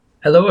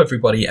Hello,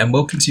 everybody, and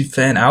welcome to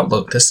Fan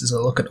Outlook. This is a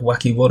look at the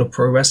wacky world of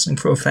pro wrestling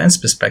from a fan's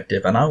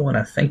perspective, and I want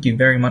to thank you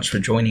very much for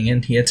joining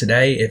in here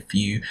today. If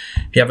you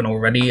haven't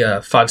already,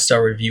 a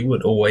 5-star review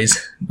would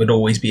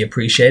always be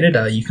appreciated.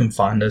 You can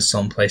find us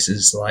on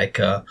places like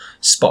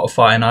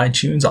Spotify and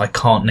iTunes. I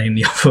can't name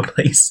the other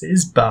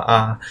places,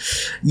 but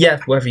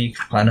wherever you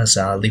can find us,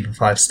 leave a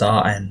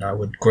 5-star, and I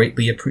would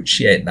greatly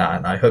appreciate that.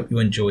 And I hope you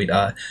enjoyed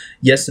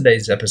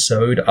yesterday's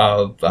episode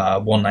of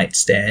One Night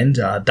Stand.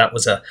 That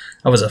was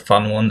a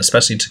fun one,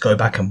 especially to go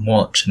back and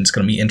watch, and it's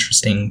going to be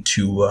interesting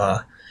to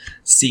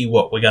see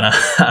what we're gonna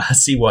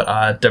see what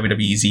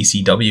WWE's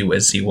ECW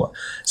is,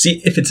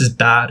 see if it's as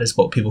bad as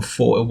what people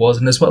thought it was,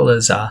 and as well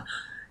as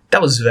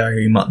that was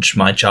very much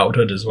my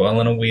childhood as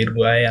well in a weird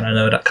way, and I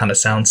know that kind of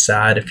sounds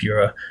sad if you're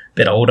a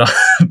bit older,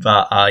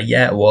 but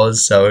it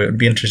was, so it would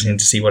be interesting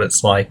to see what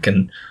it's like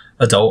in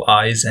adult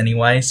eyes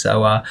anyway,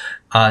 so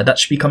that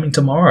should be coming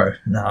tomorrow,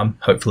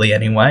 hopefully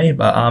anyway,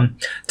 but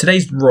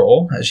today's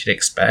Raw, as you'd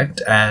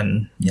expect,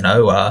 and,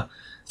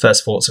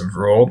 first thoughts of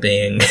Raw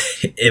being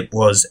it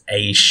was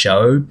a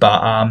show,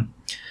 but,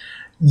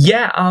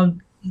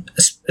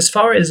 as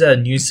far as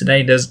news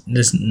today, there's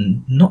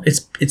not,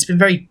 it's been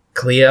very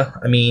clear.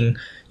 I mean,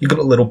 you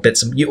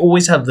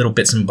always have little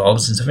bits and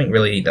bobs, and something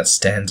really that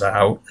stands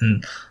out,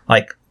 and,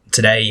 like,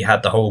 today you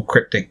had the whole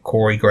cryptic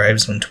Corey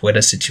Graves on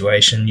Twitter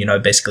situation,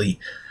 basically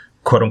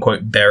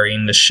quote-unquote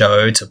burying the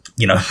show to,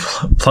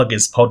 plug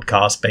his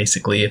podcast,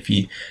 basically, if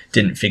you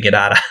didn't figure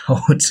that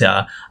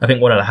out. I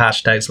think one of the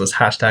hashtags was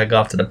hashtag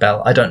after the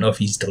bell. I don't know if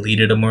he's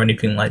deleted them or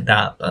anything like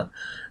that, but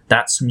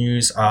that's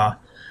news.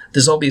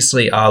 There's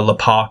obviously La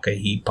Parka.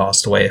 He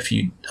passed away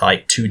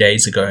 2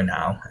 days ago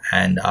now,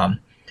 and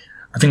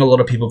I think a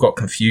lot of people got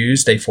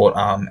confused. They thought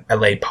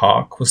LA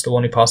Park was the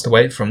one who passed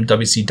away from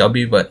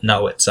WCW, but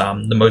no, it's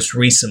the most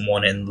recent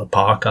one in La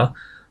Parka,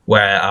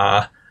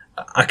 where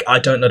I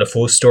don't know the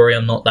full story.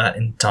 I'm not that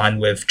in time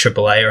with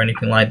AAA or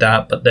anything like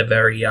that, but they're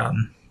very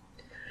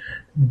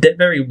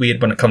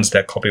weird when it comes to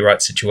their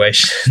copyright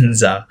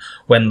situations.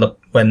 When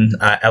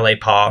LA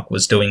Park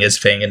was doing his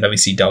thing in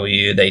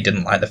WCW, they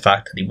didn't like the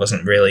fact that he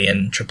wasn't really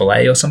in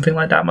AAA or something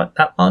like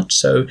that much,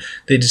 so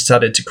they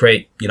decided to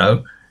create,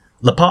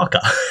 La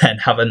Parka and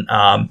have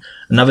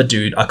another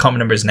dude. I can't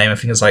remember his name. I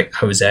think it's like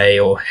Jose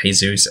or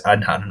Jesus. I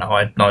don't know.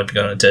 I'm not even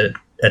going to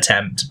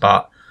attempt,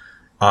 but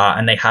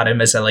and they had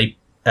him as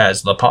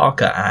La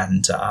Parka,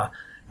 and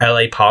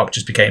LA Park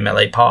just became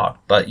LA Park.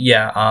 But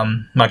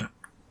my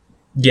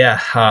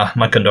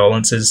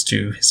condolences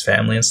to his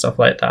family and stuff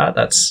like that.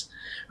 That's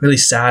really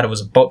sad. It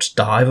was a botched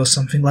dive or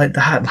something like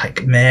that.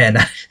 Like, man,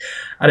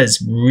 that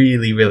is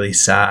really, really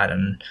sad.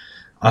 And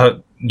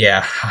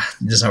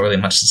there's not really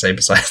much to say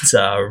besides,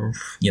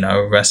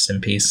 rest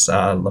in peace,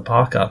 La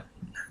Parka.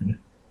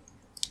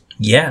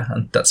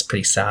 That's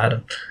pretty sad.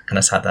 I'm kind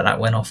of sad that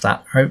went off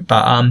that route.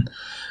 But,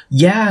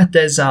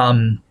 there's,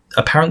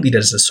 apparently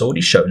there's a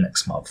Saudi show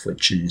next month,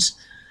 which is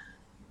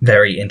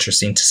very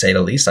interesting to say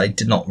the least. I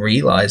did not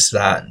realize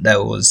that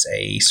there was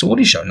a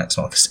Saudi show next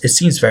month. It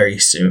seems very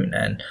soon,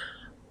 and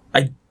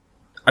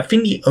I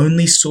think the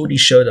only Saudi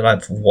show that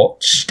I've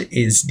watched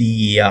is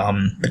the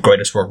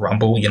Greatest Royal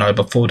Rumble,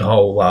 before the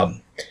whole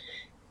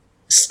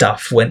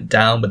stuff went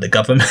down with the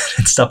government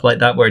and stuff like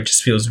that, where it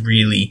just feels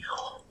really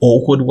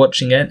awkward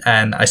watching it,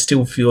 and I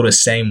still feel the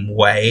same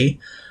way.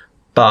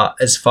 But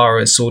as far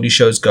as Saudi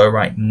shows go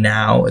right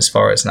now, as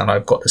far as now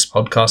I've got this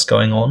podcast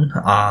going on,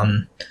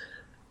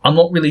 I'm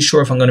not really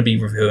sure if I'm going to be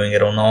reviewing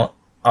it or not.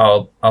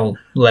 I'll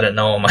let it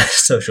know on my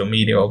social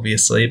media,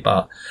 obviously,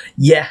 but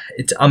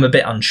I'm a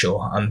bit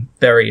unsure. I'm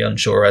very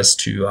unsure as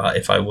to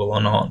if I will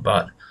or not,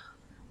 but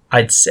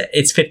I'd say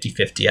it's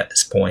 50-50 at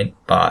this point,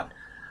 but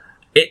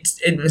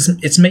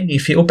it's made me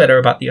feel better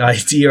about the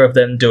idea of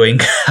them doing,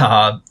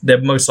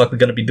 they're most likely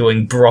going to be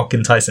doing Brock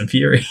and Tyson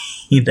Fury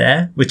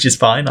there, which is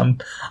fine.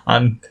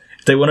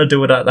 If they want to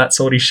do it at that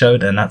Saudi show,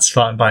 then that's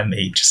fine by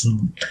me. Just,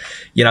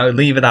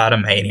 leave it out of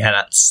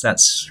Mania.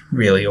 That's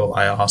really all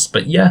I ask.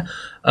 But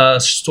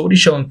Saudi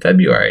show in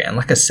February, and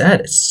like I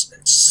said,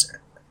 it's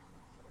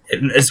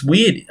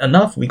weird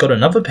enough. We got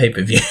another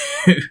pay-per-view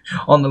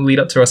on the lead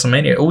up to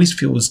WrestleMania. It always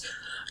feels,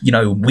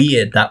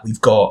 weird that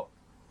we've got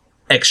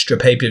extra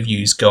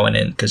pay-per-views going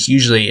in, because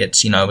usually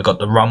it's, we got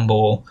the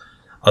Rumble.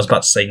 I was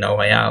about to say No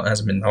Way Out. It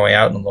hasn't been No Way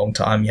Out in a long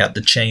time. You had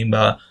the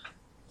Chamber.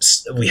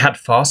 We had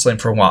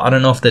Fastlane for a while. I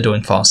don't know if they're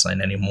doing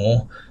Fastlane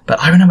anymore,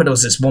 but I remember there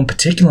was this one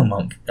particular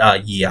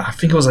year. I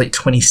think it was like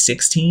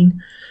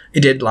 2016.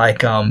 It did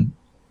like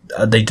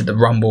they did the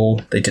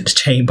Rumble, they did the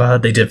Chamber,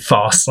 they did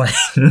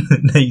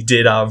Fastlane, they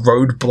did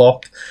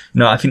Roadblock.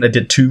 I think they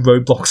did 2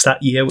 Roadblocks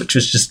that year, which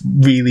was just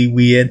really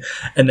weird.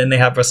 And then they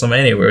had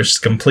WrestleMania, where it was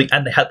just complete.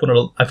 And they had one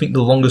of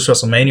the longest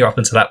WrestleMania up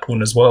until that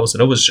point as well. So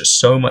there was just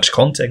so much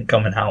content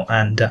coming out,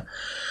 and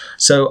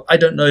so I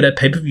don't know their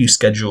pay-per-view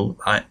schedule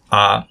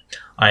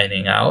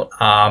ironing out.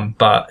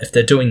 But if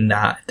they're doing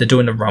that, if they're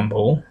doing the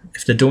Rumble,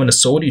 if they're doing a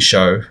Saudi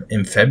show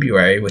in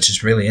February, which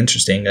is really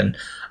interesting, and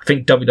I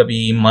think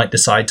WWE might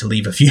decide to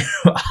leave a few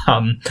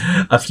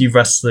a few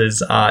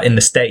wrestlers in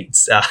the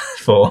States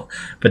for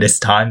this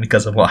time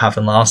because of what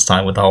happened last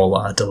time with the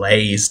whole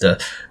delays,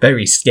 the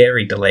very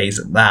scary delays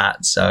at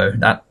that. So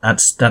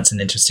that's an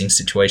interesting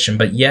situation.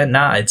 But yeah,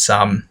 it's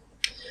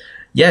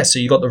yeah. So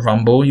you got the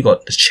Rumble, you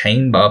got the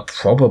Chamber,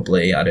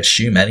 probably I'd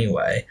assume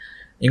anyway.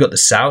 You got the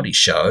Saudi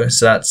show,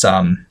 so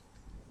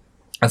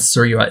that's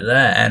 3 right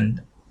there.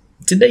 And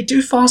did they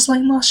do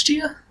Fastlane last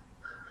year?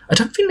 I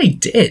don't think they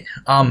did.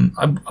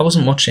 I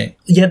wasn't watching.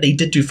 Yeah, they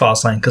did do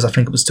Fastlane because I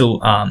think it was still.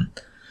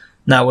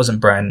 No, it wasn't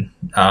brand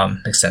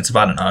extensive.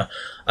 I don't know.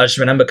 I just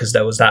remember because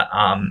there was that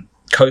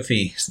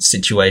Kofi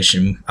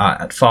situation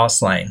at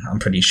Fastlane. I'm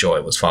pretty sure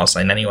it was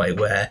Fastlane anyway,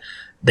 where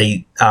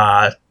you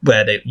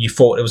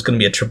thought it was going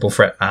to be a triple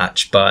threat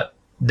match, but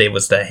there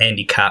was the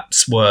handicap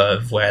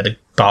swerve where the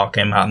bar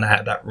came out and they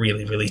had that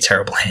really, really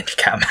terrible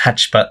handicap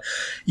match. But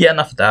yeah,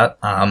 enough of that.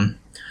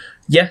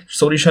 Yeah,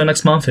 Saudi show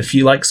next month. If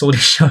you like Saudi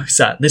shows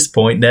at this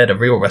point, they're the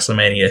real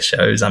WrestleMania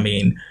shows. I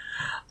mean,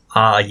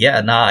 I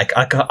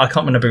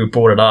can't remember who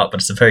brought it up, but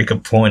it's a very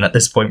good point. At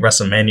this point,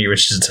 WrestleMania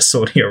is just a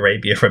Saudi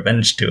Arabia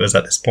revenge tours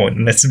at this point,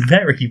 and it's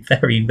very,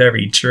 very,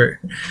 very true.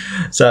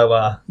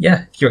 So,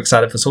 yeah, if you're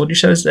excited for Saudi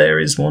shows, there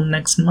is one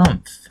next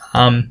month.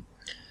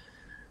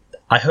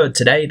 I heard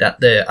today that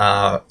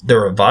the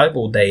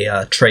Revival, they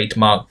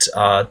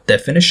trademarked their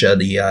finisher,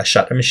 the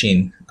Shadow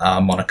Machine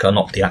moniker,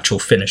 not the actual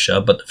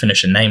finisher, but the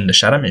finisher name, the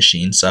Shadow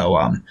Machine. So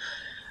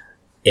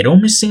it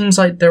almost seems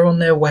like they're on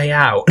their way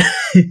out,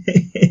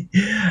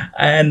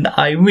 and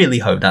I really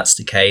hope that's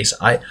the case.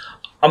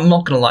 I'm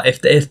not gonna lie,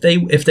 if they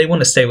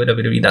want to stay with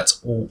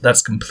WWE,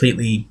 that's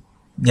completely,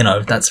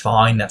 that's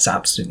fine. That's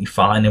absolutely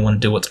fine. They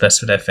want to do what's best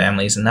for their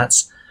families, and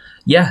that's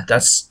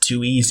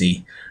too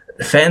easy.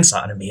 The fan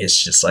side of me is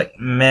just like,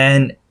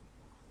 man,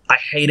 I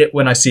hate it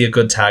when I see a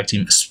good tag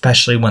team,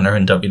 especially when they're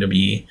in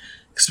WWE.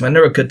 Because when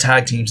there are good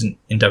tag teams in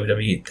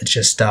WWE, it's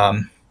just,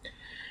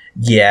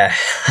 yeah.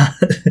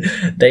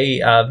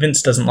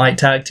 Vince doesn't like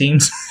tag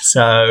teams.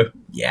 So,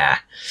 yeah.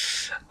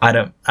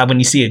 When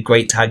you see a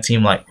great tag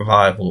team like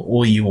Revival,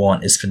 all you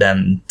want is for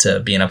them to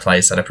be in a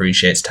place that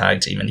appreciates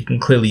tag team. And you can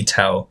clearly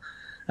tell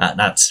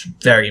that's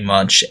very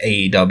much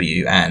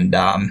AEW. And,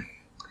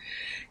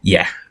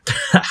 yeah.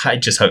 I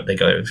just hope they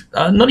go,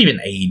 not even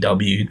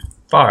AEW,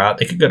 far out.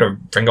 They could go to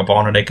Ring of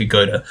Honor, they could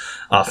go to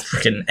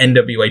freaking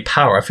NWA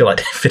Power. I feel like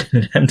they fit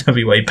in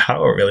NWA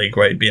Power really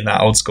great, being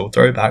that old school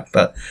throwback.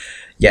 But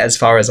yeah, as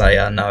far as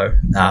I know,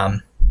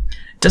 it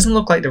doesn't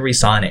look like they're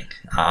re-signing.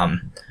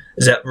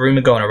 There's that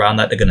rumor going around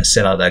that they're going to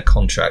sit out their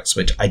contracts,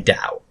 which I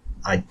doubt.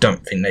 I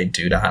don't think they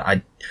do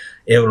that.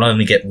 It will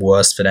only get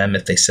worse for them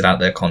if they sit out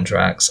their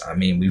contracts. I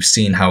mean, we've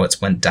seen how it's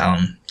went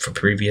down for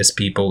previous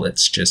people.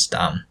 It's just,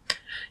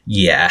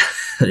 yeah,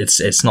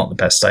 it's not the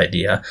best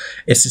idea.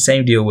 It's the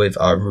same deal with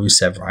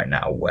Rusev right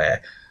now,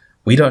 where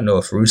we don't know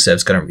if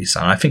Rusev's going to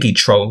resign. I think he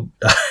trolled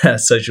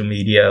social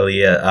media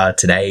earlier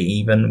today,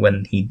 even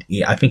when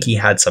I think he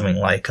had something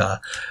like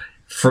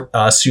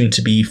soon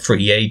to be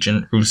free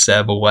agent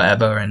Rusev or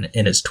whatever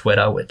in his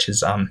Twitter, which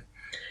is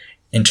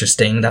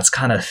interesting. That's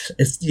kind of,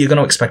 you're going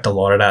to expect a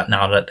lot of that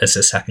now that there's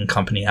a second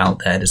company out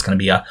there. There's going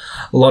to be a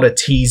lot of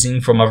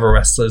teasing from other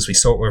wrestlers. We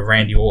saw it with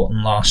Randy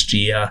Orton last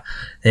year,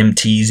 him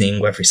teasing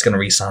whether he's going to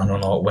resign or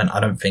not, when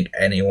I don't think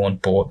anyone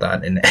bought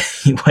that in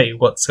any way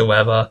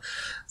whatsoever.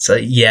 So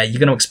yeah, you're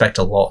going to expect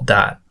a lot of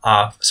that.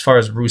 As far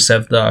as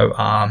Rusev though,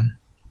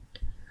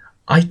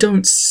 I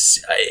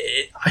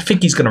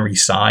think he's going to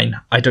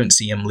resign. I don't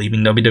see him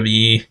leaving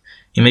WWE.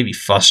 He may be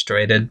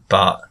frustrated,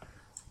 but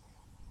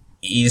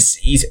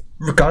he's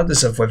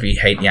regardless of whether you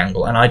hate the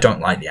angle, and I don't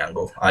like the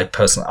angle. I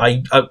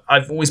personally,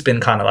 I've always been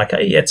kind of like,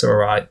 hey, it's all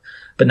right,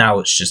 but now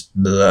it's just,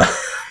 bleh.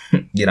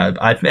 And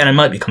it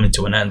might be coming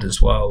to an end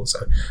as well.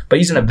 So, but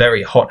he's in a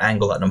very hot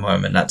angle at the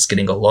moment. That's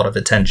getting a lot of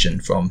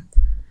attention from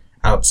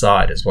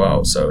outside as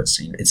well. So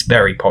it's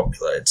very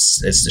popular. It's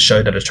the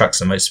show that attracts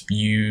the most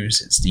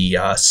views. It's the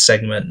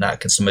segment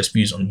that gets the most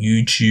views on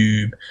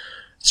YouTube.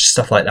 It's just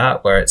stuff like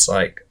that, where it's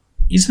like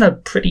he's in a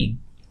pretty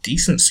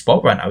decent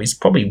spot right now. He's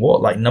probably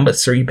number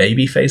 3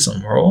 babyface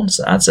on Raw.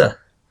 So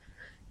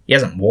he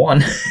hasn't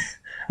won.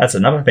 That's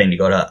another thing you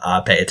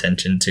gotta pay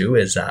attention to,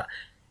 is that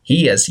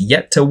he has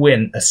yet to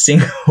win a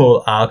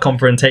single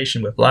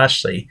confrontation with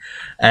Lashley,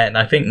 and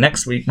I think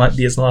next week might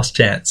be his last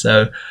chance.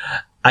 So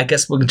I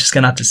guess we're just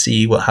gonna have to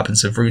see what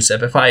happens with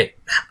Rusev. If I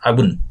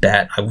wouldn't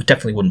bet, I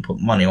definitely wouldn't put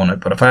money on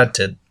it, but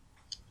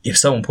if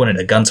someone pointed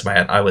a gun to my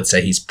head, I would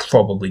say he's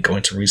probably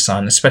going to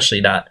resign,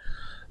 especially that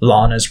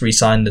Lana's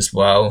re-signed as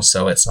well,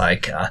 so it's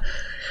like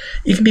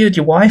you can be with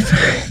your wife,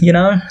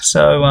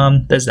 so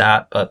there's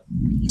that. But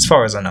as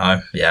far as I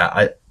know,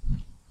 yeah,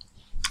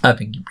 I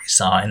think you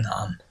resign.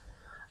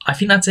 I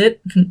think that's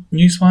it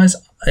news-wise.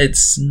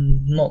 There's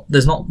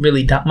not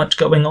really that much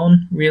going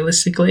on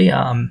realistically.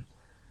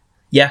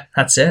 Yeah,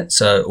 that's it.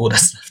 So all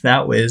that's left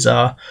now is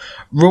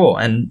Raw,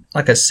 and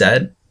like I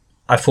said,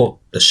 I thought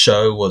the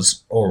show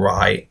was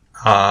alright.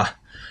 The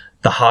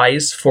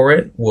highs for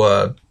it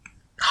were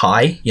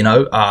high, you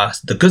know.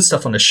 The good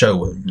stuff on the show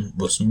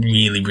was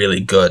really, really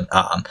good.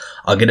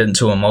 I'll get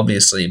into them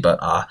obviously, but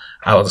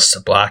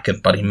Aleister Black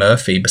and Buddy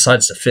Murphy,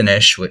 besides the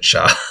finish, which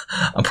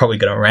I'm probably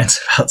going to rant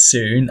about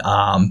soon,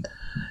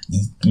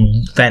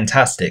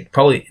 fantastic.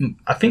 Probably,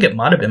 I think it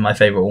might have been my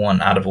favorite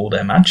one out of all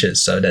their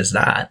matches, so there's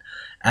that.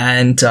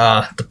 And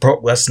the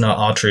Brock Lesnar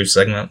R-Truth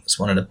segment was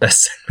one of the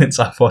best segments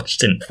I've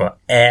watched in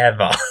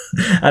forever.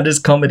 And there's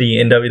comedy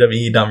in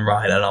WWE done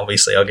right, and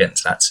obviously I'll get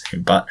into that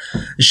soon. But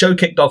the show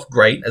kicked off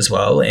great as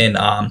well in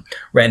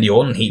Randy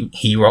Orton.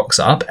 He rocks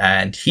up,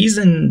 and he's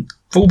in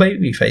full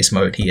babyface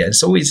mode here.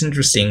 It's always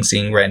interesting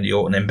seeing Randy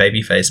Orton in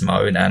babyface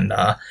mode, and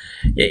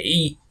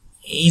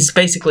he's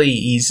basically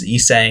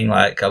he's saying,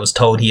 like, I was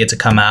told here to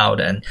come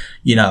out and,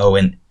 you know,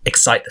 and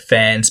excite the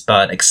fans,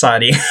 but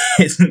exciting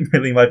isn't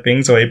really my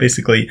thing. So he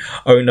basically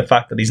owned the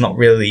fact that he's not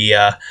really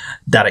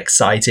that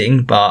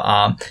exciting.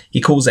 But he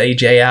calls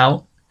AJ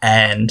out,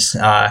 and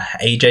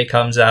AJ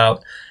comes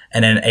out,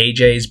 and then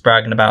AJ's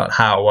bragging about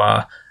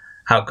how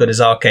good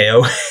his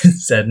RKO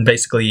is, and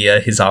basically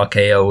his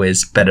RKO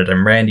is better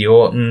than Randy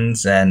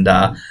Orton's, and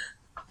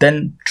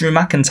then Drew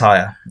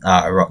McIntyre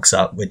rocks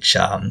up, which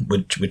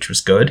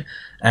was good,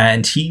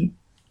 and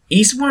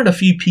he's one of the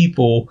few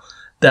people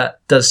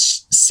that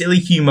does silly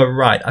humor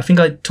right. I think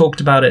I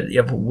talked about it the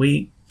other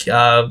week. It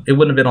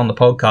wouldn't have been on the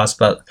podcast,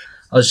 but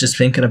I was just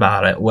thinking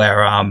about it,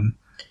 where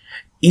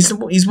he's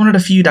one of the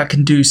few that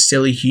can do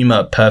silly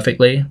humor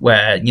perfectly,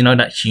 where, you know,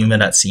 that humor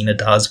that Cena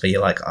does, where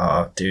you're like,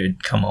 oh,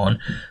 dude, come on.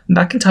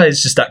 McIntyre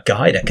is just that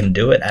guy that can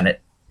do it, and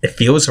it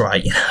feels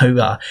right, you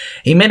know.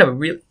 He made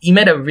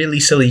a really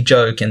silly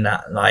joke in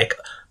that, like,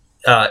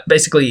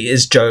 basically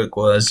his joke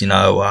was, you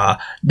know,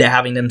 they're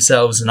having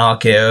themselves an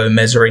RKO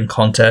measuring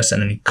contest,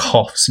 and then he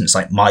coughs, and it's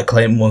like, my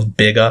claim was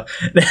bigger.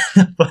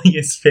 The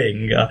funniest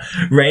thing,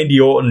 Randy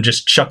Orton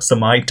just chucks the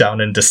mic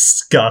down in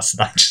disgust,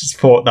 and I just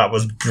thought that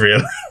was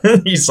brilliant.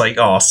 He's like,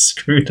 oh,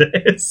 screw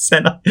this.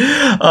 And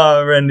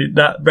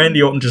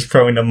Randy Orton just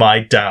throwing the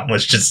mic down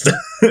was just,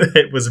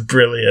 it was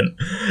brilliant.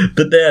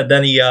 But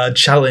then he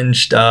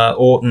challenged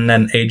Orton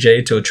and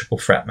AJ to a triple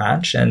threat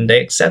match, and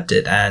they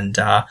accepted, and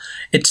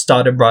it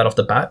started right off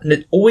the bat. And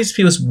it always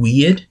feels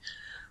weird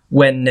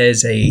when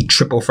there's a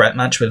triple threat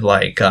match with,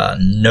 like,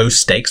 no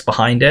stakes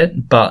behind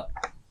it, but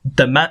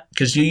the match,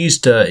 because you're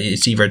used to,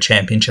 it's either a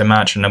championship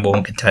match or number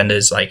one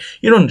contenders, like,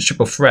 you're on a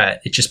triple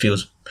threat, it just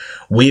feels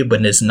weird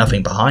when there's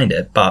nothing behind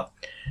it. But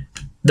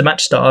the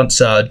match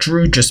starts,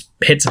 Drew just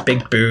hits a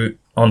big boot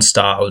on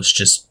Styles,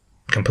 just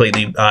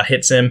completely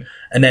hits him,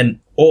 and then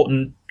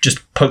Orton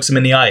just pokes him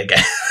in the eye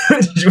again,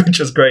 which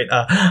was great.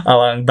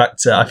 Along back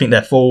to, I think,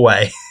 their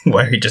four-way,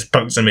 where he just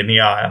pokes him in the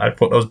eye, and I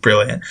thought that was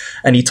brilliant.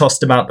 And he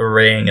tossed him out the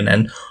ring, and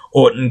then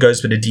Orton goes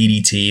for the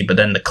DDT, but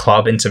then the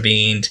club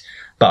intervened.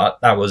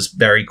 But that was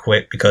very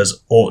quick,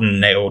 because Orton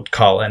nailed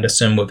Carl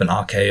Anderson with an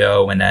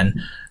RKO, and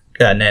then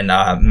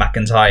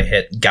McIntyre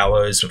hit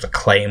Gallows with a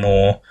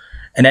Claymore.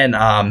 And then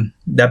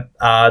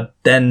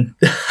then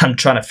I'm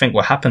trying to think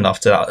what happened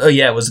after that. Oh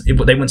yeah,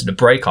 they went to the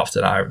break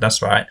after that.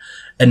 That's right.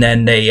 And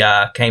then they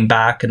came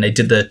back, and they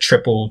did the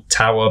triple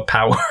tower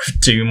power of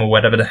doom, or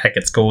whatever the heck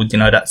it's called. You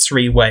know, that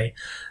three-way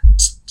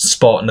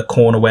spot in the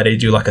corner where they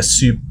do like a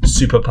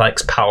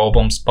superplex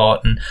powerbomb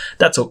spot, and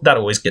that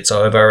always gets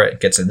over.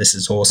 It gets a "This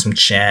is awesome"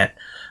 chant.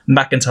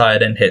 McIntyre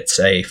then hits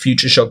a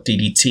Future Shock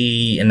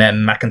DDT, and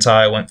then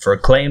McIntyre went for a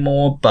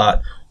Claymore,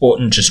 but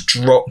Orton just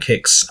drop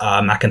kicks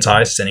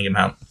McIntyre, sending him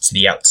out to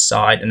the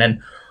outside. And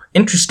then,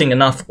 interesting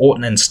enough,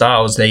 Orton and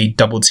Styles, they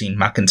double team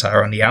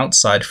McIntyre on the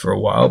outside for a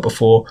while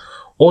before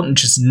Orton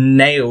just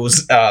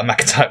nails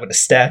McIntyre with the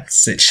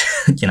steps, which,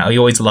 you know, you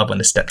always love when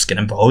the steps get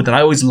involved, and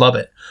I always love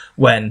it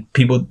when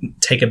people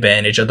take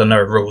advantage of the no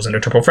rules in a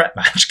triple threat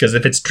match, because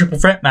if it's a triple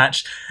threat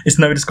match, it's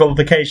no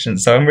disqualification.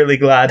 So I'm really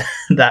glad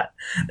that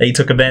they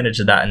took advantage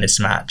of that in this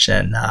match.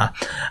 And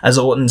as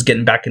Orton's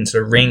getting back into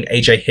the ring,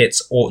 AJ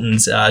hits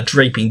Orton's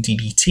draping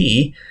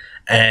DDT,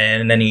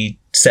 and then he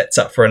sets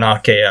up for an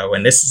RKO,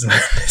 and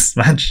this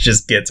match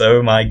just gets,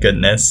 oh my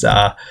goodness.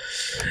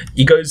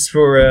 He goes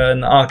for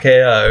an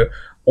RKO,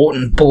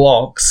 Orton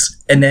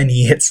blocks, and then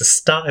he hits a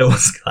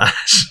Styles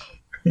Clash.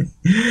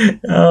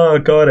 Oh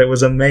god, it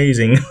was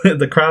amazing.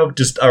 The crowd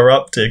just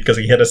erupted because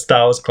he hit a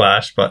Styles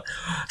Clash, but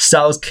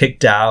Styles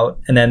kicked out,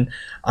 and then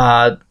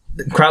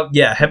the crowd,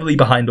 heavily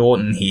behind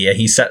Orton here.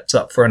 He sets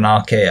up for an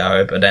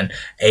RKO, but then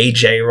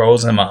AJ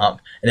rolls him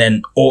up, and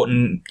then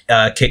Orton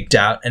kicked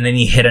out, and then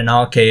he hit an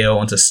RKO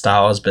onto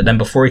Styles, but then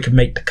before he could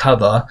make the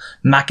cover,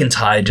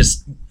 McIntyre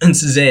just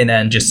enters in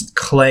and just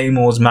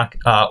claymores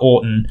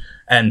Orton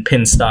and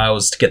pins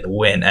Styles to get the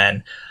win.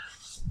 And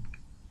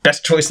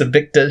best choice of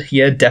victor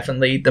here,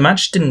 definitely. The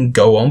match didn't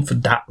go on for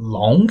that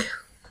long.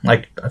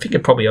 Like, I think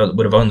it probably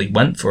would have only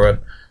went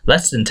for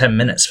less than 10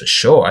 minutes for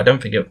sure. I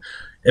don't think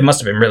it must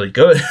have been really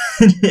good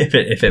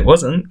if it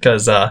wasn't,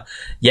 because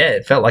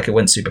it felt like it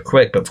went super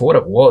quick, but for what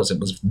it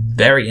was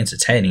very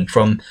entertaining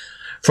from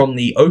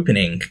the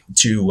opening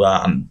to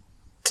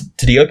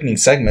to the opening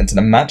segment, to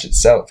the match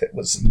itself, it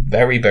was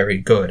very, very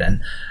good.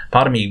 And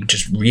part of me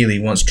just really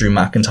wants Drew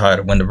McIntyre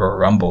to win the Royal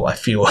Rumble. I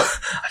feel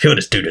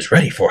this dude is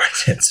ready for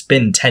it. It's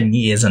been 10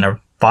 years and a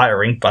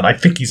firing, but I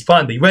think he's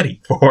finally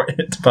ready for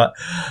it. But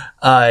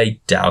I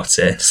doubt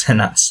it, and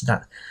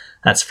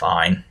that's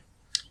fine.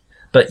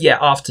 But yeah,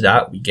 after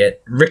that, we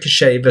get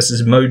Ricochet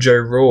versus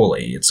Mojo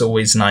Rawley. It's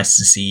always nice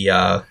to see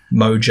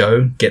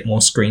Mojo get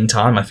more screen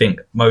time. I think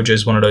Mojo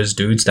is one of those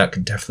dudes that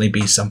could definitely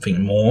be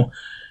something more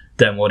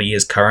than what he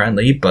is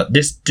currently. But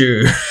this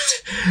dude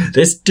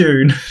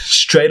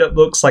straight up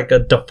looks like a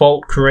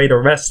default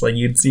creator wrestler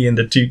you'd see in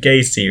the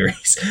 2K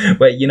series,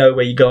 where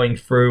you're going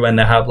through and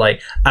they have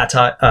like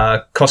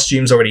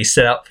costumes already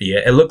set up for you.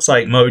 It looks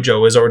like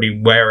Mojo is already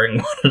wearing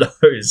one of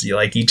those.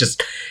 He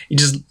just.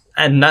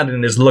 And that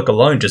in his look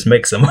alone just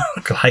makes him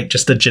look like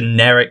just a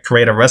generic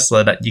creator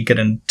wrestler that you get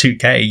in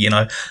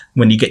 2K,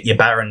 when you get your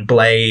Baron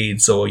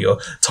Blades or your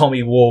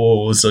Tommy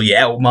Walls or your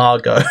El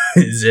Margos.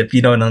 If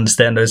you don't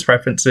understand those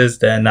references,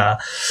 then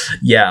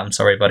yeah, I'm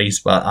sorry, buddies.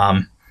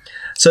 But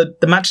so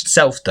the match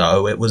itself,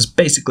 though, it was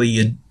basically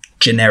a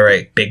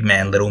generic big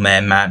man, little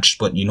man match,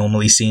 what you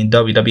normally see in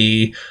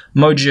WWE.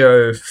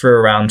 Mojo threw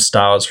around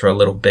Styles for a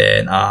little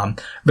bit.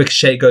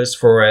 Ricochet goes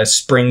for a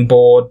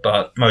springboard,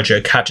 but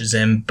Mojo catches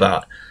him,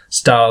 but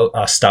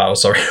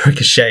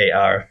Ricochet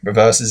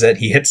reverses it.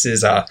 He hits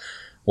his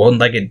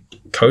one-legged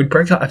code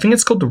breaker. I think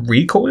it's called the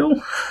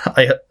recoil.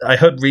 I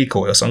heard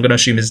recoil, so I'm going to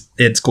assume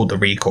it's called the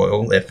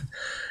recoil. If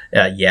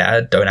yeah,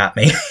 don't at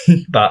me.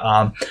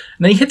 But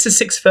then he hits a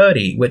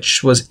 630,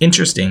 which was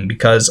interesting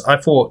because I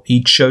thought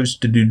he chose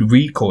to do the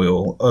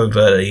recoil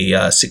over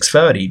the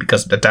 630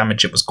 because of the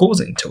damage it was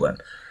causing to him.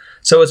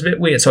 So it was a bit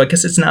weird. So I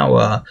guess it's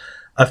now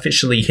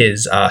officially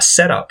his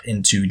setup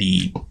into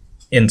the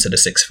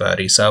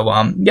 630. So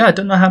yeah, I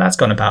don't know how that's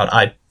gone about.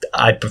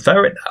 I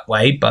prefer it that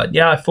way, but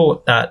yeah, I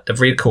thought that the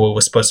recoil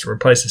was supposed to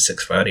replace the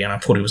 630, and I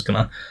thought he was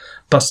gonna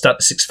bust out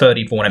the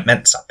 630 for when it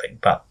meant something,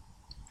 but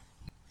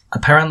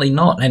apparently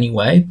not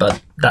anyway.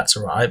 But that's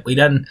alright.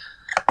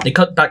 They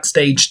cut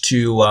backstage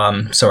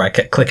to sorry, I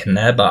kept clicking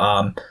there,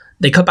 but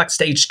they cut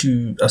backstage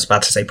to, I was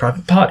about to say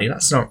Private Party,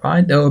 that's not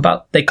right.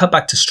 They cut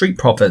back to Street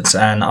Profits,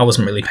 and I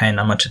wasn't really paying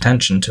that much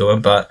attention to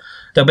it, but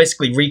they're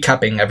basically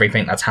recapping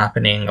everything that's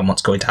happening and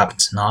what's going to happen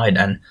tonight,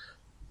 and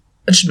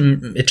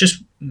it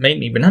just made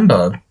me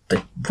remember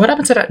what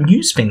happened to that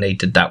news thing they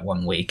did that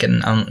one week,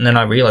 and then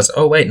I realized,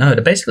 oh wait, no,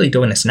 they're basically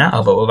doing this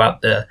now, but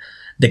without the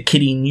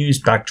kiddie news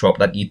backdrop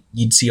that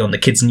you'd see on the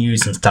kids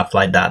news and stuff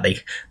like that.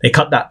 They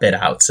cut that bit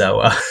out,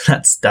 so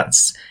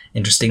that's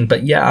interesting.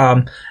 But yeah,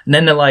 and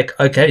then they're like,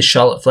 okay,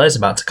 Charlotte Flair's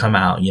about to come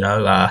out,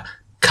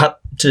 cut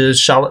to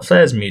Charlotte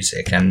Flair's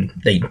music, and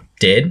they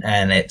did,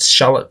 and it's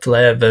Charlotte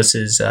Flair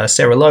versus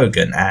Sarah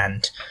Logan,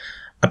 and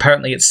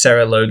apparently it's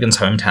Sarah Logan's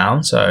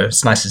hometown, so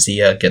it's nice to see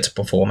her get to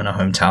perform in her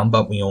hometown,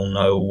 but we all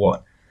know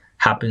what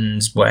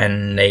happens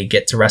when they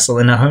get to wrestle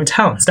in their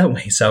hometowns, don't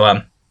we?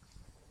 So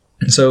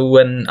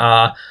when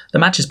the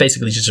match is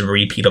basically just a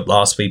repeat of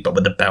last week, but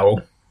with the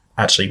bell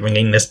actually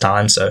ringing this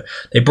time, so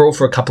they brawl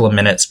for a couple of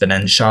minutes, but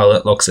then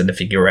Charlotte locks in the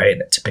figure eight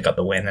to pick up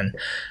the win, and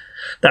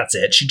that's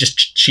it.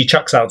 She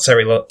chucks out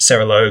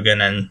Sarah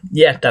Logan, and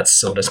yeah, that's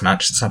sort of this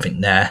match. There's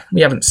something there. I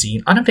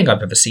don't think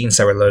I've ever seen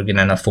Sarah Logan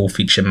in a full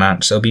feature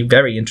match, so it'll be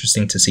very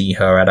interesting to see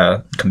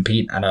her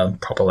compete at a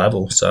proper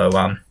level. So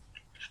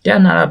yeah,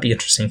 no, that'd be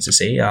interesting to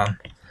see.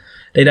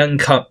 They then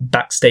cut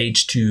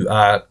backstage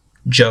to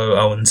Joe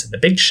Owens and the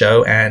Big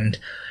Show, and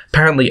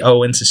apparently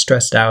Owens is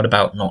stressed out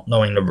about not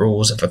knowing the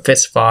rules of a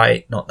fist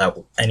fight. Not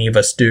that any of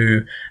us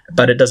do,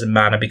 but it doesn't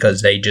matter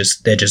because they're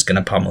just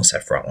gonna pummel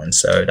Seth Rollins.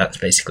 So that's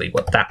basically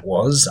what that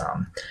was.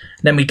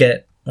 Then we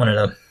get one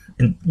of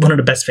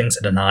the best things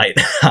of the night: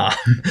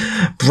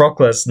 Brock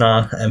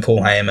Lesnar and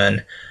Paul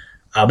Heyman.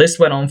 This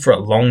went on for a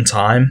long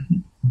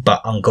time, but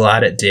I'm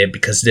glad it did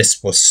because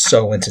this was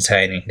so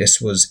entertaining.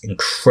 This was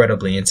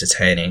incredibly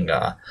entertaining.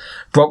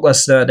 Brock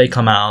Lesnar, they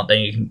come out,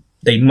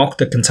 they mock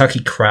the Kentucky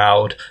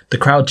crowd. The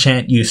crowd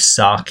chant, "You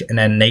suck," and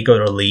then they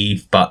go to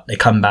leave, but they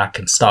come back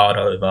and start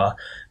over.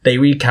 They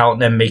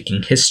recount them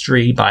making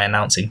history by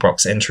announcing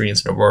Brock's entry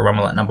into the Royal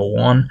Rumble at number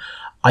 1.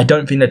 I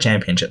don't think the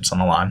championship's on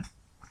the line.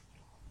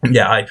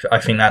 Yeah, I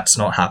think that's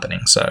not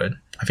happening, so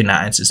I think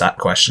that answers that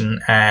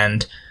question.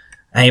 And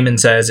Heyman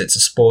says it's a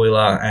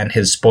spoiler, and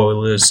his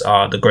spoilers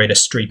are the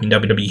greatest streak in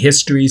WWE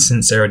history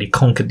since they already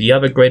conquered the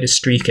other greatest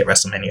streak at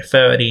WrestleMania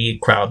 30,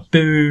 crowd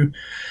boo.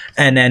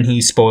 And then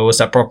he spoils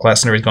that Brock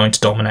Lesnar is going to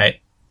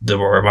dominate the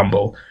Royal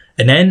Rumble.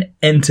 And then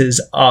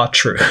enters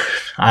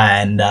R-Truth.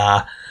 And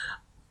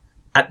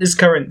at this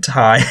current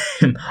time,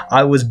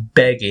 I was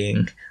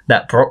begging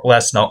that Brock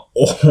Lesnar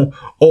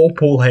or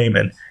Paul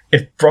Heyman.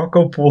 If Brock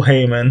or Paul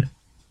Heyman,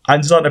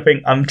 I'm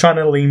trying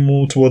to lean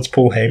more towards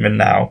Paul Heyman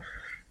now.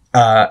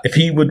 if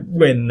he would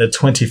win the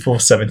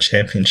 24/7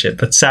 championship,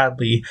 but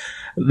sadly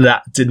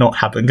that did not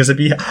happen, because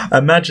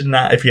imagine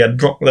that if you had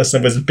Brock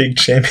Lesnar with his big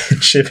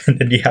championship and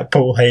then you had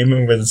Paul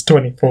Heyman with his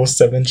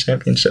 24/7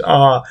 championship,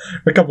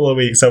 for a couple of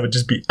weeks that would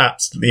just be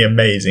absolutely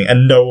amazing,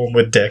 and no one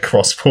would dare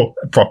cross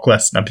Brock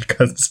Lesnar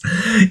because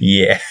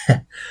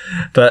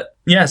but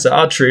yeah, so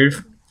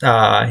R-Truth,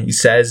 he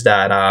says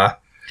that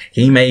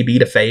he may be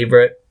the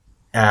favorite.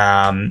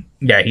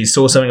 He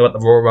saw something about the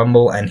Royal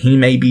Rumble and he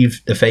may be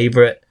the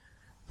favorite,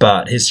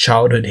 but his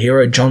childhood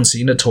hero John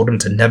Cena told him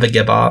to never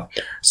give up.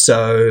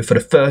 So for the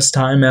first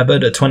time ever,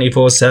 the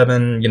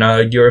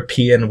 24/7,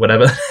 European,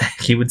 whatever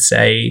he would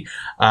say,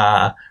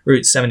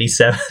 Route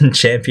 77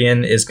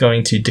 champion is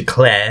going to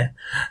declare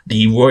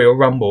the Royal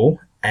Rumble.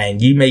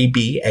 And you may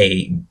be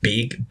a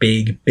big,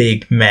 big,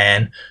 big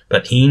man,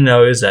 but he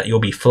knows that you'll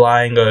be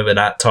flying over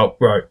that top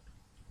rope,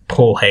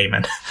 Paul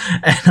Heyman.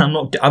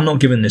 And I'm not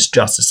giving this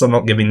justice. I'm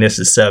not giving this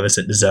the service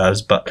it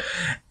deserves, but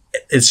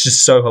it's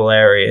just so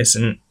hilarious.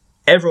 And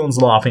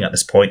everyone's laughing at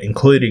this point,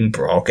 including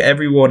Brock.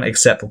 Everyone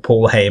except for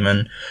Paul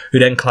Heyman, who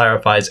then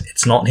clarifies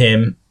it's not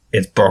him,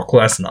 it's Brock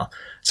Lesnar.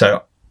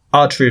 So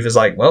R-Truth is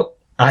like, well,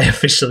 I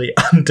officially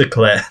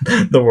undeclared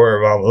the Royal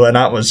Rumble, and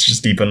that was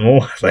just even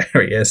more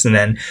hilarious. And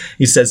then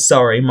he says,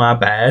 sorry, my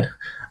bad.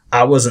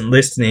 I wasn't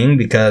listening,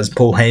 because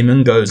Paul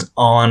Heyman goes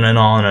on and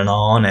on and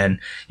on, and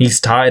he's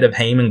tired of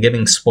Heyman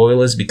giving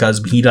spoilers because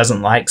he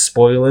doesn't like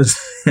spoilers,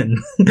 and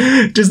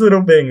just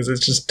little things.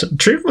 It's just,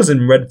 Truth was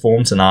in red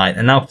form tonight,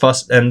 and now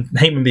and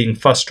Heyman being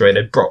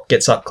frustrated, Brock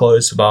gets up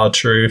close with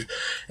R-Truth,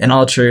 and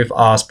R-Truth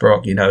asks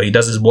Brock, he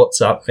does his what's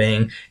up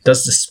thing,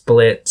 does the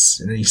splits,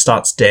 and he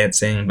starts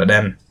dancing, but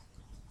then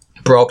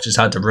Brock just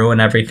had to ruin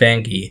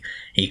everything. He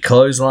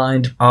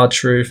clotheslined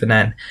R-Truth, and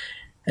then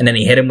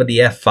he hit him with the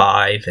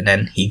F5, and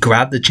then he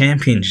grabbed the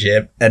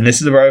championship. And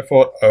this is where I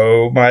thought,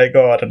 oh my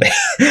god, are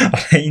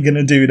they going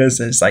to do this?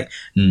 And it's like,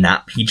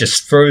 nah. He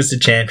just throws the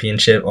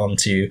championship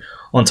onto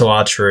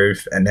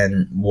R-Truth and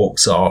then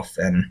walks off.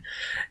 And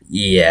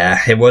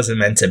yeah, it wasn't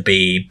meant to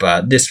be,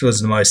 but this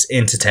was the most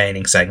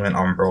entertaining segment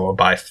on Raw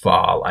by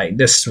far. Like,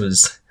 this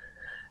was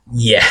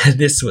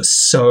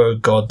so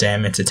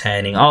goddamn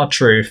entertaining.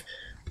 R-Truth's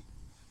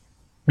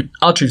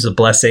a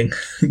blessing.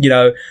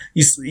 You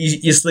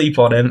sleep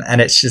on him and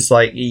it's just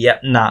like, he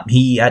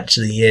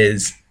actually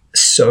is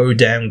so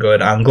damn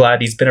good. I'm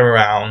glad he's been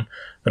around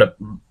for the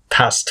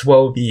past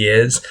 12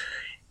 years.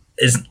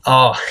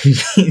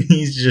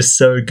 He's just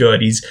so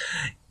good. He's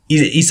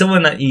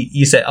someone that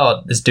you say,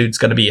 this dude's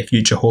going to be a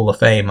future Hall of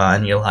Famer,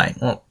 and you're like,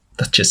 well,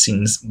 that just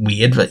seems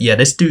weird. But yeah,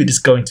 this dude is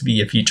going to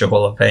be a future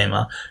Hall of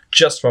Famer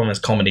just from his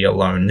comedy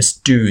alone. This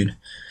dude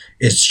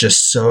is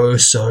just so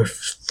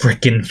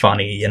freaking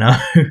funny,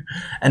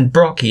 And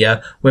Brock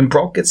here, when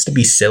Brock gets to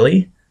be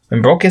silly,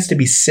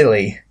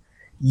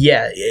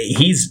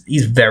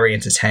 he's very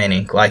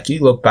entertaining. Like,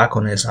 you look back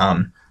on his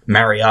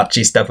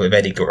mariachi stuff with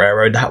Eddie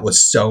Guerrero, that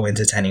was so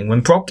entertaining.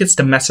 When Brock gets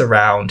to mess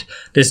around,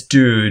 this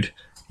dude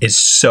is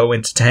so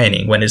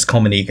entertaining when his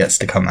comedy gets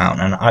to come out,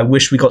 and I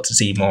wish we got to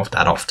see more of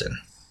that often.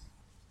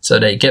 So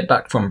they get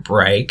back from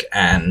break,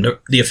 and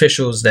the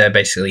officials, they're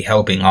basically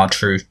helping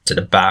R-Truth to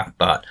the back,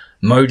 but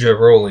Mojo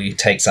Rawley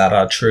takes out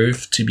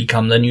R-Truth to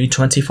become the new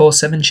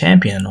 24/7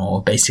 champion,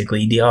 or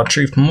basically the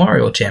R-Truth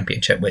Memorial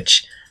Championship,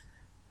 which,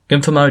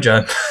 good for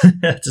Mojo.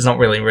 There's not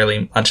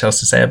really much else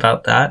to say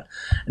about that.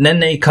 And then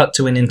they cut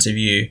to an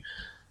interview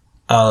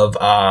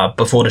of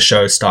before the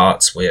show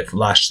starts with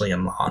Lashley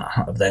and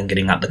Lana, of them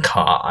getting out the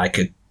car. I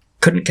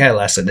couldn't care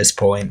less at this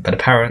point, but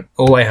apparently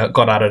all I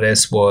got out of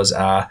this was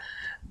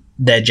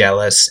they're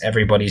jealous,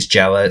 everybody's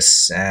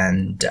jealous,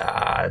 and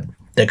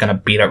they're going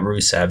to beat up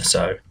Rusev,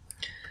 so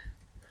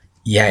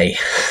yay.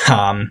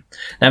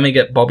 Then we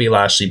get Bobby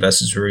Lashley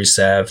versus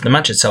Rusev. The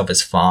match itself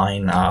is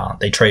fine.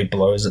 They trade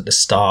blows at the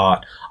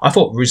start. I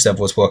thought Rusev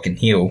was working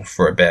heel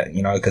for a bit,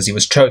 because he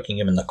was choking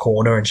him in the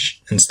corner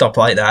and stuff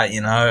like that,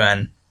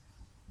 and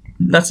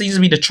that seems to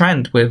be the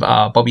trend with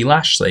Bobby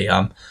Lashley.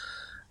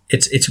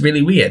 It's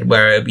really weird,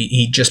 where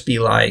he'd just be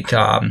like,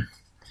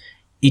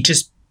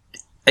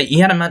 he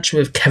had a match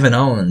with Kevin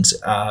Owens,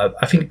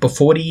 I think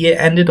before the year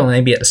ended, or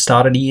maybe at the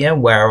start of the year,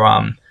 where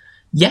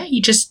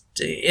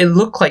it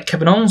looked like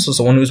Kevin Owens was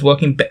the one who was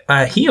working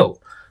heel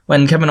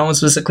when Kevin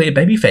Owens was a clear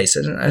babyface.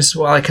 And that's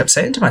what I kept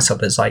saying to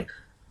myself. It's like,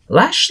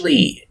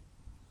 Lashley,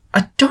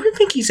 I don't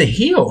think he's a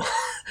heel.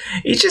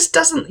 He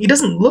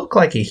doesn't look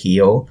like a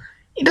heel.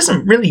 He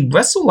doesn't really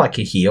wrestle like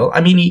a heel.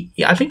 I mean,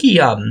 I think he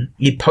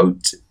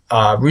poked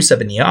Rusev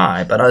in the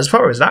eye, but as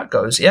far as that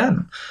goes, yeah.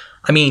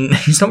 I mean,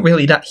 he's not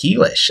really that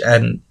heelish,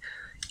 and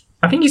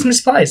I think he's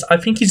misplaced. I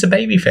think he's a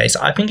babyface.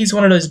 I think he's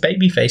one of those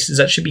babyfaces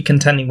that should be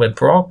contending with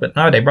Brock, but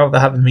no, they'd rather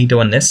have me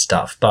doing this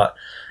stuff. But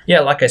yeah,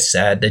 like I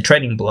said, they're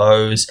trading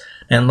blows,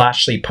 and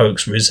Lashley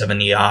pokes Rusev in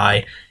the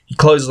eye. He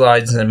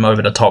clotheslines him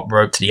over the top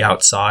rope to the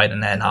outside,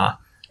 and then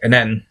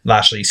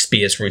Lashley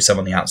spears Rusev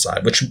on the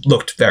outside, which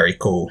looked very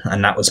cool,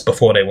 and that was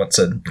before they went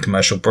to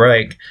commercial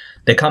break.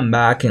 They come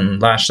back,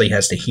 and Lashley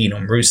has the heat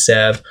on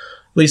Rusev.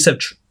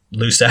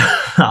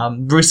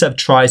 Rusev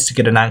tries to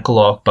get an ankle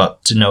lock,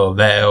 but to no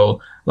avail.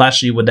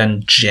 Lashley would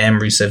then jam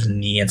Rusev's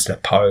knee into the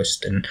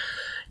post, and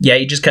yeah,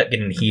 he just kept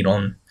getting heat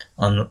on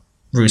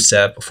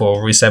Rusev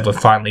before Rusev would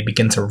finally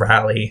begin to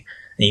rally.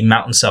 And he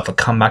mounted himself a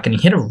comeback, and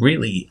he hit a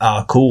really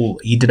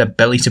he did a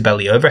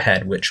belly-to-belly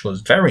overhead, which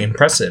was very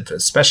impressive,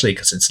 especially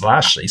because it's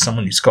Lashley,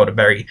 someone who's got a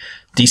very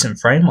decent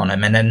frame on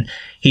him. And then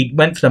he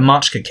went for the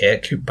Machka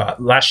kick,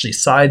 but Lashley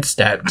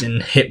sidestepped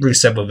and hit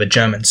Rusev with a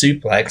German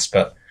suplex,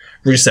 but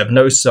Rusev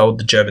no-sold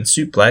the German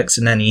suplex,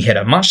 and then he hit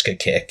a Machka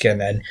kick, and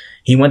then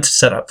he went to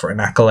set up for an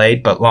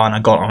accolade, but Lana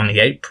got on the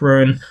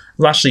apron.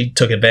 Lashley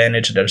took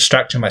advantage of the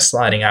distraction by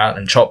sliding out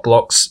and chop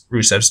blocks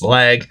Rusev's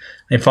leg.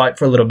 They fight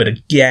for a little bit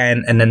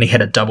again, and then they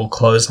hit a double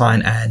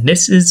clothesline, and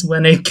this is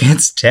when it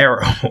gets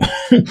terrible.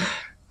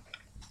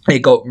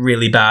 It got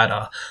really bad.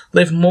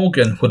 Liv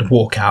Morgan would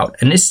walk out,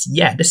 and this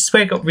is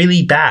where it got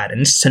really bad,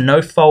 and this is to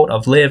no fault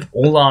of Liv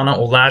or Lana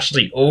or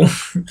Lashley or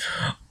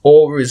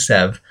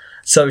Rusev.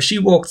 So she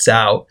walks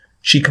out,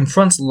 she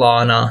confronts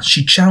Lana,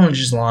 she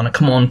challenges Lana,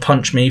 come on,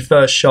 punch me,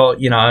 first shot,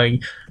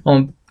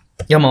 come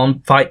on,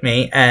 fight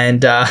me.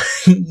 And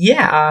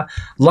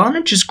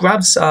Lana just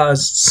grabs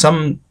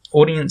some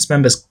audience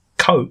member's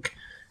Coke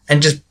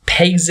and just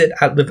pegs it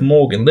at Liv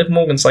Morgan. Liv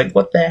Morgan's like,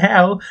 what the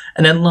hell?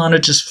 And then Lana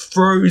just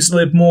throws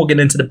Liv Morgan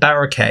into the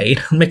barricade,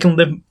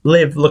 making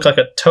Liv look like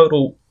a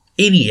total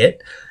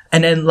idiot.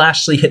 And then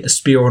Lashley hit the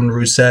spear on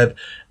Rusev,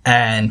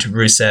 and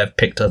Rusev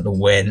picked up the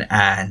win,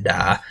 and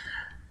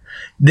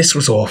this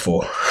was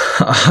awful.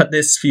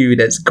 This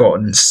feud has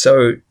gotten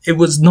so... It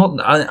was not...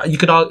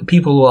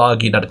 people will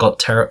argue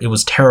that it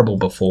was terrible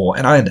before,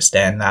 and I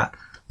understand that.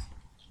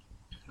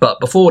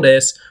 But before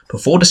the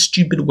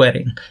stupid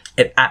wedding,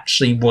 it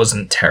actually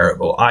wasn't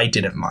terrible. I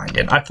didn't mind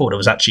it. I thought it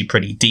was actually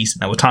pretty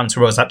decent. There were times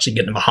where I was actually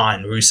getting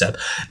behind Rusev.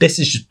 This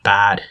is just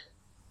bad.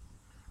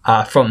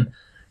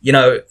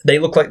 They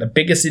look like the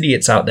biggest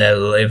idiots out there,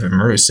 Liv and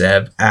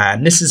Rusev,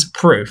 and this is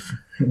proof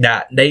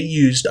that they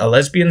used a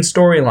lesbian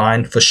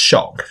storyline for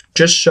shock.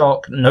 Just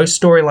shock, no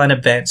storyline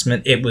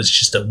advancement. It was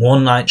just a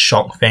one-night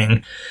shock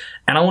thing.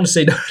 And I want to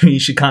say that you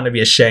should kind of be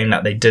ashamed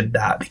that they did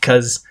that,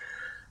 because,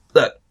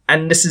 look,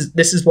 and this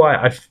is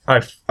why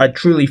I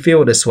truly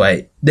feel this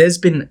way. There's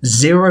been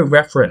zero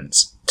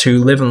reference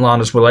to Liv and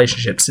Lana's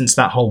relationship since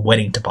that whole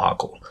wedding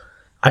debacle.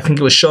 I think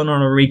it was shown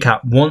on a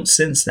recap once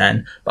since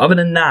then, but other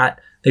than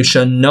that, they've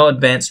shown no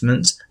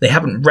advancements. They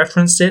haven't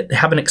referenced it. They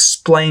haven't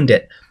explained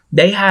it.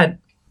 They had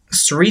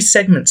 3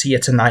 segments here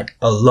tonight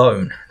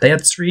alone. They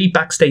had 3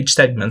 backstage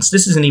segments.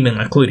 This isn't even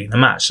including the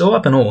match. So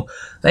up and all,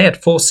 they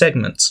had 4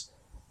 segments.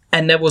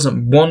 And there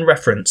wasn't one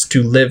reference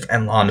to Liv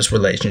and Lana's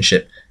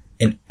relationship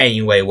in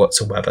any way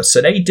whatsoever.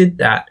 So they did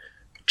that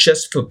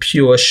just for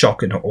pure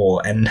shock and awe.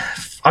 And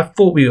I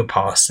thought we were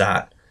past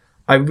that.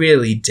 I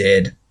really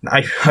did.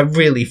 I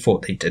really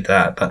thought they did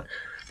that. But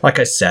like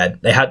I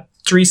said, they had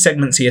 3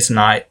 segments here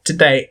tonight. Did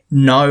they?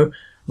 No.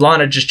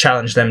 Lana just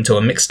challenged them to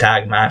a mixed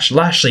tag match.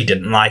 Lashley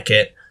didn't like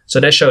it. So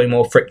they're showing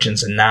more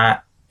frictions in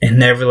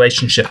their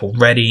relationship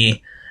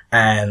already.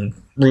 And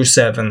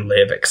Rusev and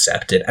Liv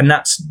accepted. And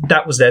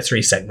that was their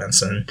 3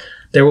 segments. And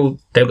they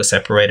were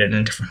separated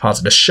in different parts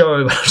of the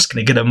show. But I'm just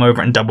going to get them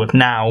over and done with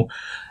now.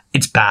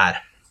 It's bad.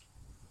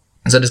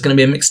 So there's going to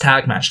be a mixed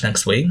tag match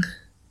next week.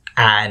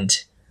 And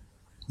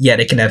yeah,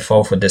 they can have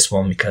fault with this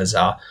one because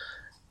I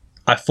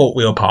thought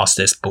we were past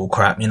this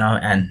bullcrap,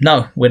 and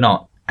no, we're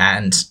not.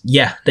 And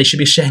yeah, they should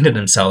be ashamed of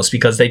themselves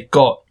because they've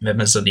got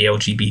members of the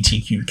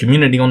LGBTQ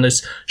community on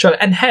this show.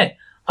 And hey,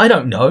 I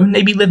don't know,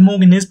 maybe Liv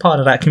Morgan is part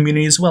of that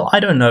community as well. I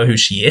don't know who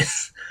she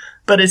is.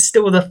 But it's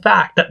still the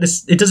fact that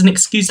it doesn't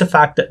excuse the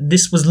fact that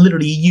this was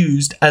literally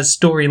used as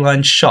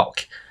storyline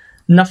shock.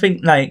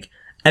 Nothing like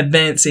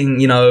advancing,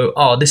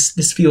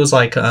 this feels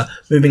like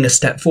moving a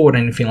step forward or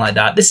anything like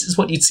that. This is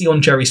what you'd see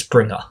on Jerry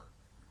Springer.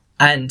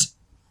 And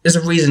there's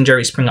a reason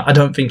I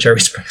don't think Jerry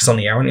Springer's on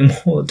the air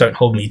anymore. Don't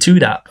hold me to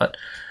that. But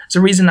there's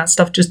a reason that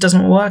stuff just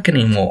doesn't work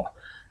anymore.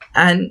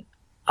 And,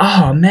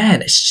 oh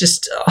man, it's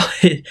just,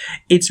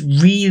 it's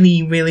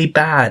really, really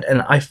bad.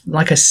 And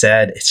like I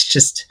said, it's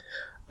just,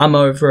 I'm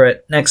over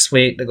it. Next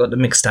week, they got the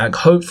mixed tag.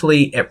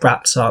 Hopefully it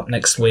wraps up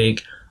next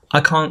week.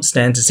 I can't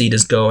stand to see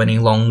this go any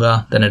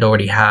longer than it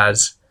already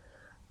has.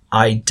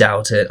 I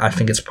doubt it. I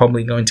think it's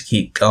probably going to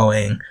keep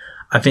going.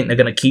 I think they're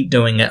going to keep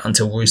doing it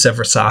until Rusev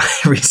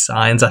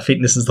resigns. I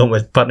think this is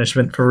almost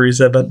punishment for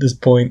Rusev at this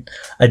point.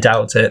 I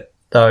doubt it,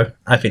 though.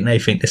 I think they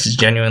think this is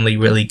genuinely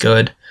really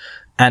good.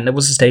 And there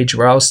was a stage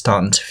where I was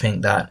starting to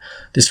think that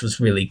this was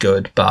really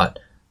good, but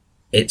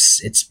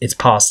it's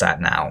past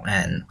that now.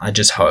 And I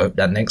just hope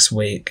that next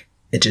week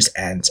it just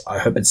ends. I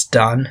hope it's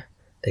done.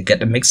 They get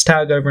the mixed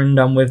tag over and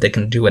done with. They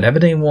can do whatever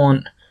they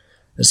want.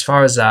 As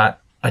far as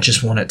that, I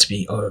just want it to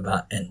be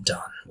over and done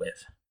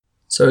with.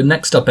 So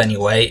next up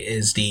anyway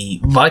is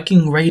the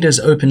Viking Raiders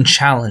Open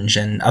Challenge,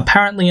 and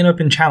apparently an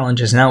Open Challenge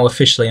is now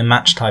officially a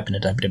match type in the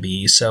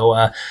WWE.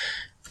 So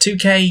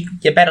 2K,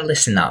 you better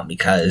listen up,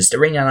 because the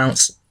ring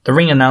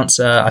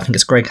announcer, I think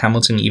it's Greg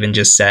Hamilton, even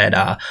just said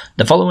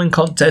the following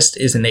contest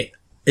is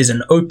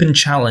an open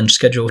challenge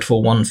scheduled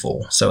for 1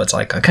 fall. So it's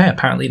like, okay,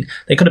 apparently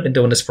they could have been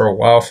doing this for a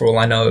while for all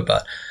I know,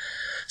 but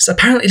So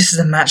apparently this is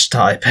a match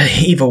type.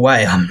 Either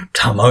way, I'm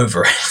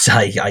over it.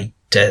 I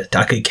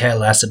could care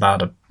less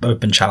about an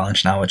open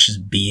challenge now, which is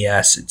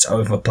BS. It's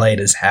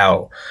overplayed as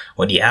hell.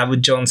 What you have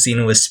with John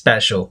Cena was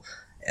special.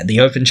 And the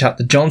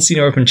John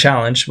Cena Open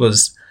Challenge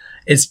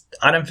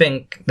I don't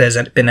think there's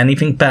been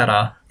anything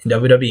better in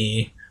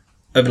WWE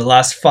over the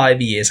last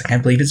 5 years. I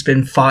can't believe it's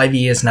been 5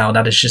 years now.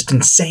 That is just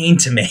insane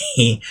to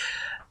me.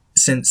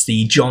 Since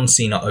the John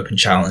Cena Open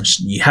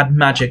Challenge, you had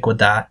magic with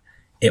that.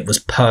 It was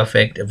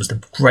perfect. It was a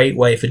great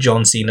way for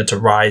John Cena to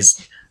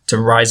rise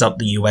up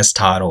the US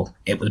title.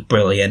 It was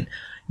brilliant.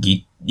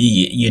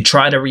 You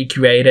try to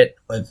recreate it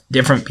with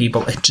different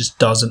people, it just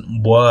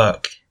doesn't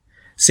work.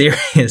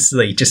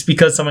 Seriously, just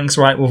because something's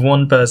right with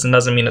one person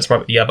doesn't mean it's right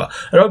with the other.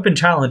 An open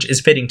challenge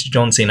is fitting to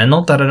John Cena.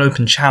 Not that an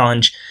open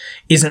challenge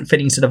isn't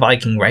fitting to the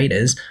Viking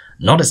Raiders.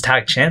 Not as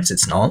tag champs,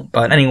 it's not.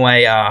 But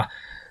anyway,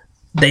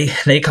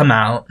 they come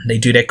out, they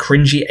do their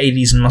cringy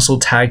 80s muscle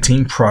tag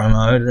team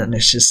promo, and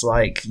it's just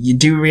like, you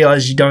do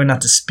realize you don't have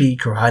to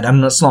speak, right?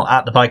 And that's not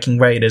at the Viking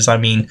Raiders. I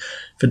mean,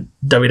 for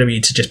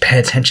WWE to just pay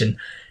attention.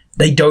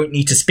 They don't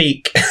need to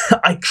speak.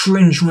 I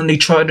cringe when they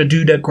try to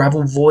do their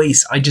gravel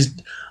voice. I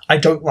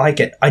don't like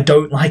it. I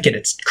don't like it.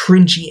 It's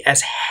cringy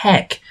as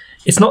heck.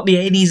 It's not the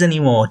 80s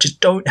anymore.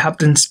 Just don't have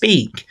them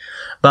speak.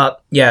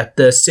 But yeah,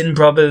 the Sin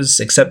Brothers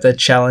accept their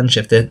challenge.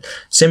 If the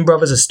Sin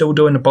Brothers are still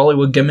doing the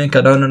Bollywood gimmick,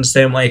 I don't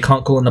understand why you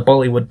can't call them the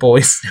Bollywood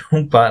Boys.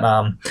 But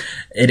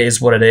it is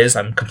what it is.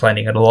 I'm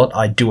complaining it a lot.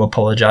 I do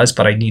apologize,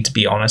 but I need to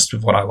be honest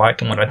with what I like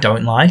and what I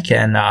don't like.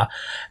 And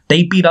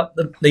they beat up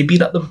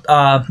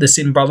the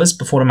Sin Brothers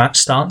before the match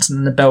starts, and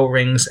then the bell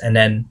rings, and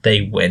then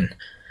they win.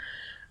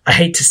 I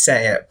hate to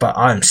say it, but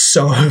I'm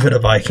so over the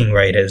Viking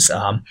Raiders.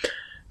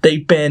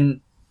 They've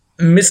been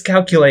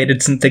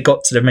miscalculated since they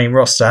got to the main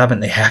roster, haven't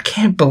they? I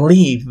can't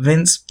believe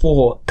Vince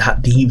thought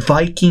that the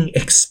Viking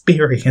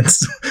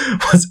Experience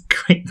was a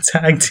great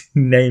tag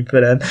team name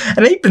for them,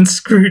 and they've been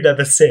screwed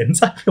ever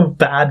since. I feel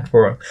bad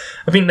for them.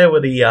 I think they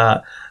were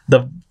the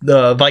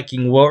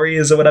Viking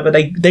Warriors or whatever.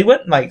 They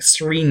went like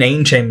 3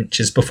 name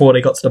changes before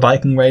they got to the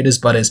Viking Raiders,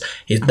 but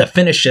the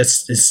finish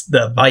is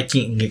the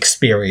Viking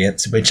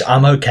Experience, which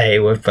I'm okay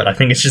with, but I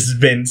think it's just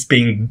Vince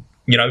being,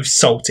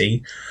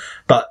 salty.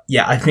 But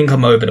yeah, I think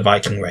I'm over the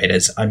Viking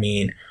Raiders. I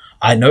mean,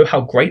 I know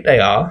how great they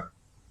are.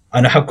 I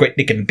know how great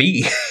they can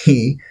be.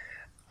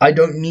 I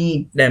don't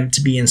need them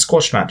to be in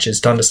squash matches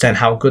to understand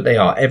how good they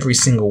are every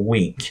single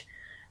week.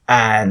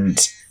 And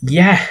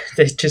yeah,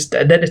 they're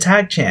the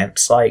tag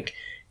champs. Like,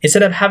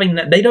 instead of having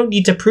that, they don't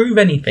need to prove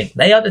anything.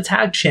 They are the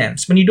tag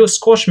champs. When you do a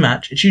squash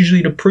match, it's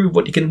usually to prove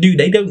what you can do.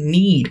 They don't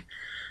need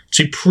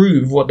to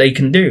prove what they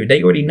can do.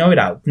 They already know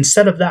that.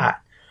 Instead of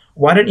that,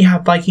 why don't you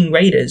have Viking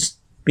Raiders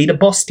be the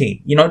boss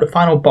team, the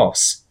final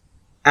boss?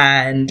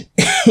 And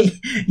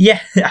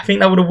yeah, I think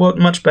that would have worked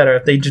much better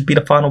if they just be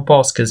the final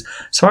boss, because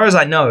as far as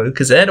I know,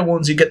 because they're the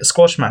ones who get the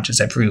squash matches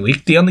every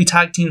week, the only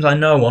tag teams I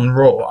know on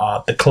Raw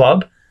are the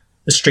Club,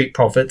 the Street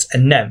Profits,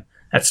 and them.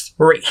 That's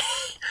 3.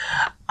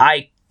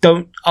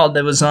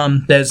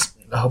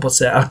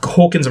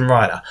 Hawkins and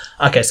Ryder.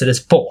 Okay, so there's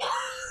 4.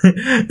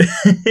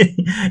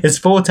 There's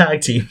 4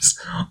 tag teams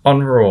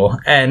on Raw,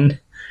 and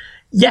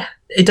yeah,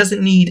 it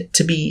doesn't need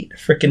to be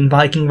freaking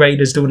Viking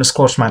Raiders doing a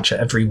squash match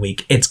every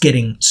week. It's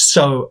getting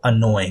so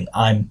annoying.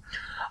 I'm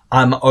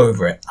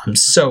over it. I'm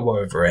so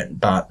over it.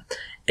 But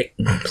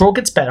Raw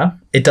gets better.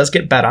 It does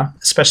get better,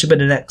 especially with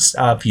the next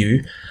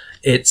view.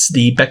 It's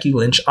the Becky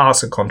Lynch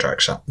Asuka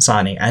contract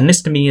signing. And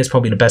this to me is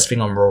probably the best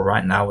thing on Raw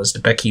right now, is the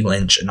Becky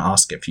Lynch and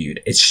Asuka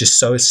feud. It's just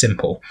so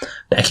simple.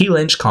 Becky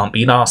Lynch can't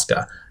beat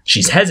Asuka.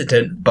 She's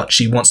hesitant, but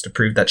she wants to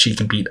prove that she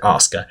can beat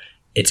Asuka.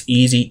 It's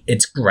easy,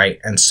 it's great,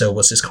 and so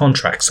was his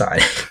contract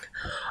signing.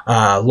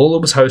 Lawler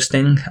was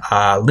hosting,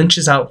 Lynch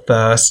is out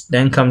first,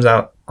 then comes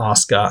out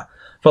Asuka,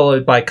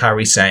 followed by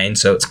Kairi Sane,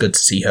 so it's good to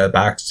see her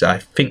back. So I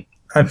think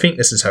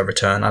this is her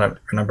return. I don't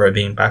remember her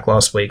being back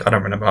last week. I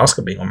don't remember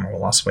Asuka being on Raw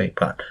last week,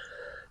 but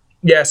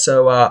yeah,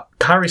 so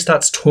Kairi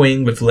starts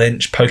toying with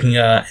Lynch, poking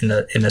her in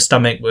the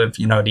stomach with,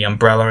 the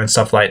umbrella and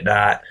stuff like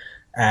that,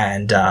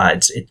 and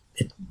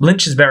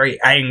Lynch is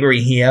very angry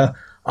here.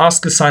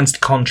 Asuka signs the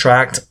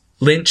contract.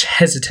 Lynch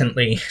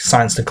hesitantly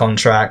signs the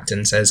contract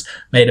and says,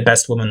 "May the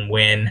best woman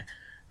win."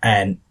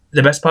 And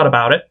the best part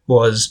about it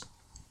was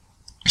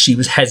she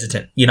was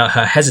hesitant.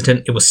 Her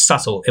hesitant, it was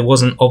subtle. It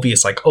wasn't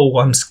obvious, like, "Oh,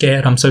 I'm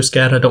scared. I'm so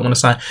scared. I don't want to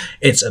sign."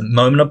 It's a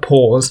moment of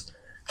pause,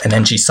 and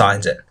then she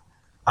signs it.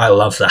 I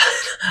love that.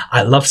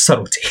 I love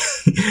subtlety.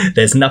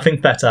 There's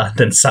nothing better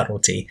than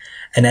subtlety.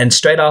 And then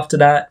straight after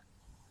that,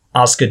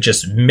 Asuka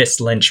just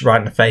missed Lynch right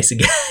in the face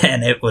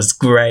again. It was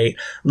great.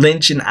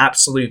 Lynch in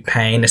absolute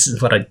pain. This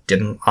is what I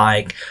didn't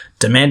like.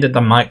 Demanded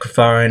the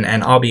microphone,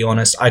 and I'll be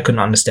honest, I couldn't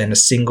understand a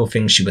single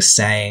thing she was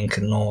saying,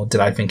 nor did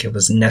I think it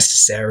was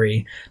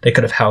necessary. They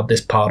could have held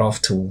this part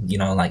off till,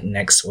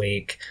 next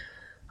week.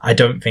 I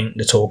don't think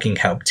the talking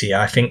helped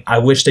here. I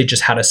wish they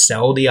just had her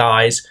sell the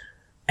eyes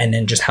and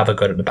then just have her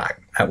go to the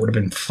back. That would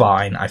have been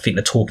fine. I think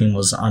the talking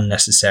was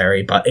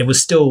unnecessary, but it was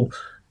still...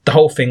 The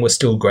whole thing was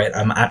still great.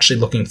 I'm actually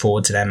looking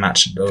forward to their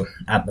match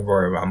at the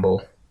Royal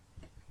Rumble.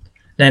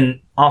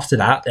 Then after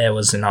that, there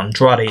was an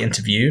Andrade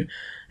interview,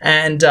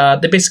 and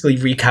they basically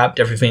recapped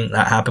everything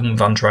that happened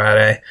with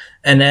Andrade.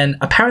 And then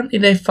apparently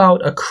they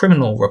filed a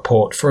criminal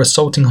report for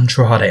assaulting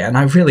Andrade, and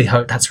I really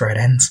hope that's where it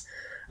ends.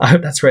 I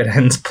hope that's where it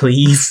ends,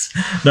 please.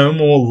 No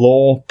more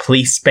law,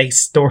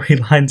 police-based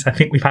storylines. I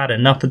think we've had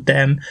enough of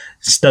them.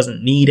 This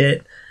doesn't need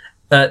it.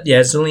 But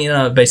yeah,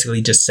 Zelina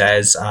basically just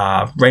says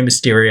Rey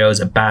Mysterio is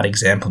a bad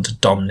example to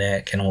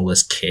Dominic and all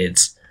his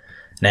kids.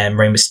 And then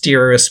Rey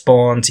Mysterio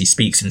responds, he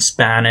speaks in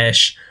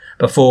Spanish,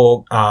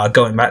 before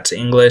going back to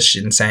English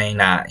and saying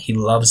that he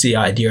loves the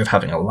idea of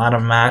having a ladder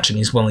match and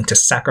he's willing to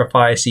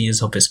sacrifice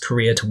years of his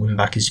career to win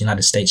back his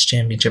United States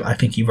Championship. I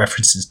think he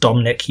references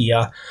Dominic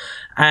here.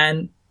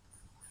 And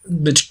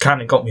which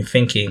kind of got me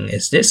thinking,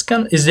 is this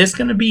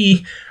gonna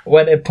be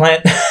where they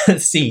plant a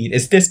seed?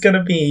 Is this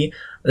gonna be...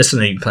 This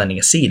isn't even planting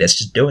a seed, it's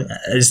just doing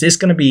it. Is this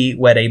gonna be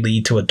where they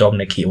lead to a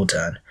Dominic heel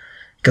turn?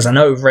 Because I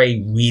know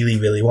Rey really,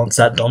 really wants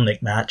that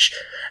Dominic match.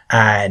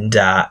 And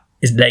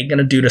is they going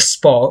to do the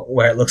spot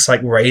where it looks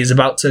like Rey is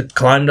about to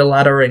climb the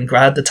ladder and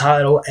grab the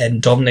title and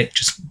Dominic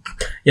just,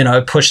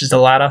 pushes the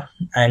ladder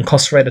and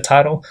costs Rey the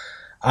title?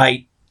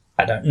 I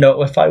don't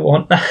know if I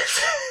want that.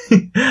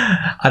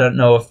 I don't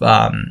know if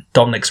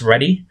Dominic's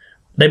ready.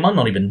 They might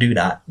not even do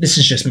that. This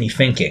is just me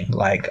thinking,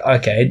 like,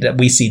 okay, that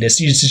we see this.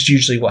 This is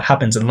usually what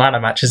happens in ladder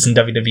matches in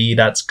WWE.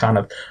 That's kind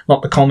of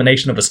not the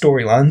culmination of a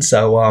storyline.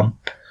 So,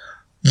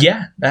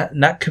 yeah,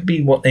 that could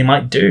be what they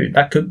might do.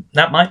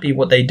 That might be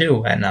what they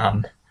do.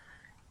 And,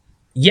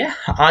 yeah,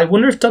 I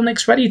wonder if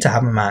Dominic's ready to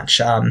have a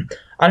match. I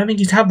don't think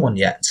he's had one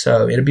yet,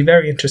 so it'll be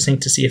very interesting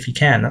to see if he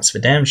can. That's for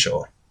damn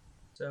sure.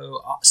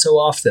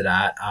 So after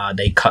that,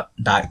 they cut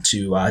back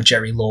to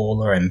Jerry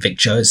Lawler and Vic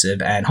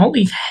Joseph, and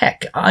holy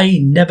heck, I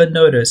never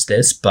noticed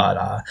this,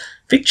 but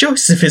Vic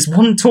Joseph is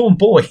one tall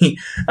boy.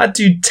 That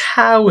dude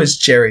towers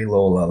Jerry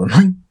Lawler.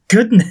 My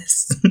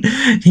goodness,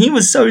 he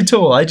was so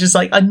tall.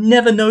 I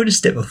never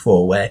noticed it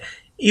before, where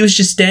he was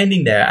just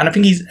standing there, and I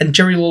think and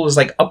Jerry Lawler's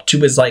like up to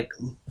his like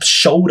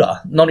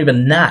shoulder, not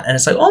even that, and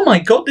it's like, oh my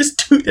god, this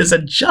dude is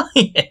a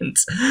giant.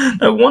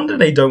 No wonder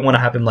they don't want to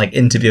have him like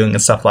interviewing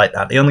and stuff like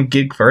that. The only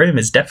gig for him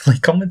is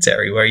definitely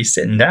commentary where he's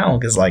sitting down,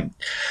 because like,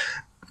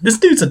 this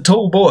dude's a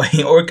tall boy.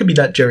 Or it could be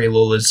that Jerry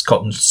Lawler's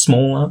gotten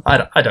smaller.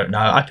 I don't know.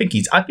 I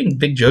think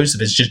Big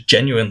Joseph is just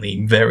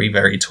genuinely very,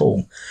 very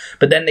tall.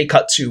 But then they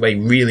cut to a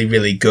really,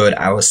 really good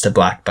Aleister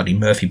Black Buddy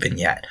Murphy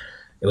vignette.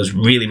 It was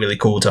really, really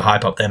cool to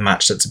hype up their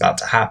match that's about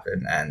to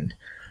happen. And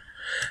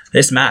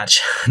this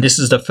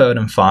is the third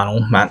and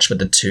final match with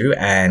the two,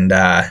 and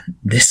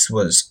this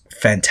was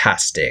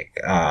fantastic.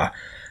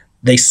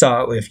 They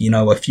start with,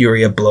 a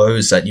fury of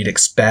blows that you'd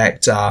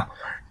expect.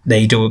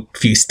 They do a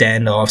few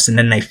standoffs, and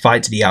then they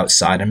fight to the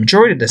outside. The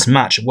majority of this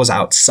match was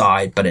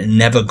outside, but it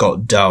never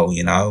got dull,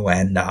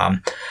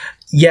 And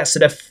so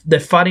they're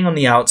fighting on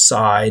the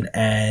outside,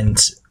 and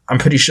I'm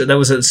pretty sure there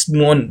was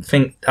one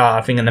thing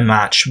in the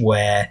match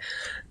where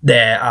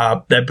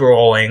they're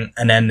brawling,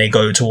 and then they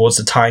go towards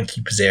the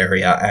timekeeper's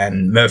area,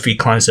 and Murphy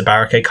climbs the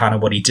barricade, kind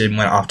of what he did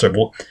when after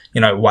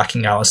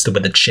whacking Aleister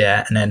with a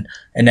chair, and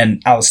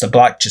then Aleister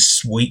Black just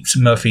sweeps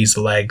Murphy's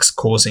legs,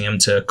 causing him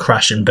to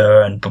crash and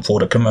burn before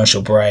the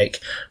commercial break,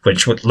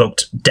 which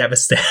looked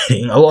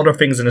devastating. A lot of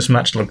things in this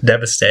match looked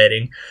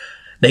devastating.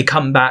 They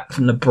come back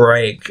from the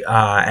break,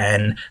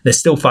 and they're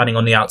still fighting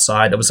on the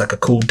outside. There was like a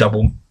cool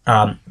double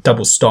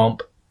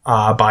stomp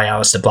by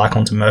Aleister Black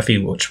onto Murphy,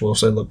 which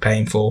also looked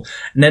painful.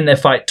 And then they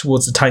fight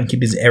towards the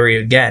timekeeper's area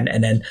again,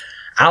 and then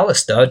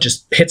Aleister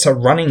just hits a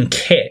running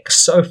kick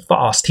so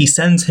fast he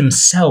sends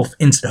himself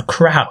into the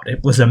crowd.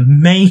 It was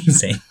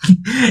amazing.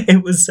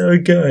 It was so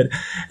good.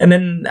 And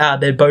then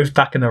they're both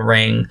back in the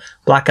ring.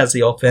 Black has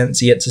the offense.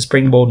 He hits a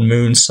springboard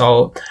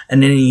moonsault,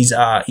 and then he's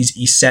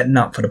setting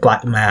up for the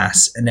Black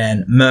Mass. And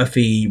then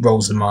Murphy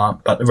rolls him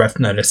up, but the ref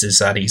notices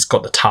that he's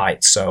got the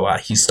tights, so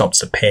he stops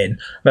the pin.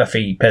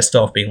 Murphy, pissed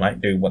off, being like,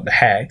 "Dude, what the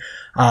heck?"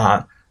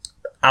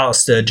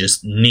 Aleister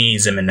just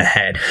knees him in the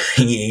head,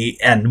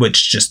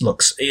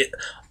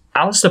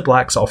 Aleister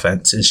Black's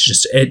offense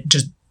is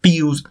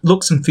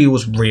looks and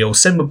feels real.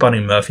 Same with Buddy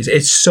Murphy's.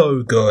 It's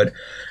so good.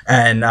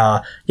 And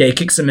he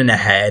kicks him in the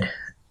head.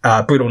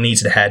 Brutal knee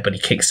to the head, but he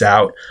kicks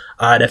out.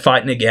 They're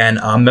fighting again.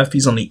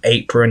 Murphy's on the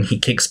apron. He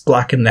kicks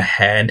Black in the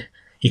head.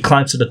 He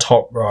climbs to the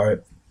top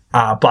rope.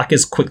 Black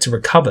is quick to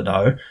recover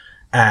though.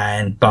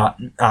 But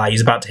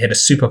he's about to hit a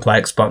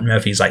superplex, but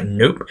Murphy's like,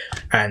 nope,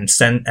 and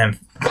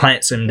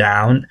plants him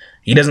down.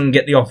 He doesn't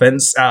get the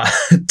offense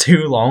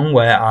too long,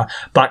 where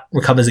Black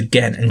recovers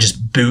again and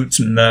just boots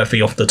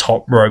Murphy off the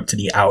top rope to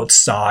the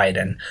outside,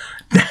 and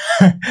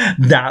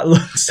that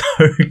looks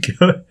so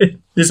good.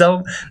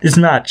 This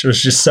match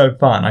was just so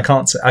fun. I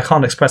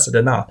can't express it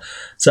enough.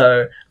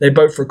 So they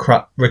both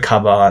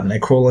recover, and they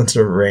crawl into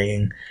the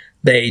ring.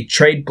 They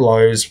trade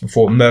blows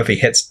before Murphy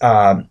hits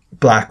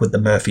Black with the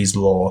Murphy's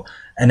Law,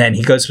 and then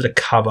he goes for the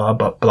cover,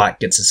 but Black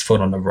gets his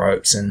foot on the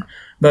ropes, and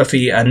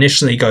Murphy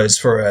initially goes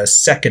for a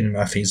second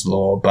Murphy's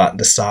Law, but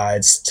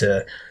decides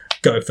to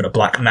go for the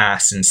Black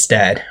Mass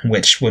instead,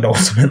 which would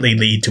ultimately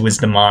lead to his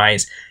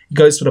demise. He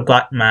goes for the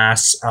Black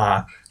Mass,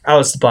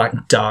 Aleister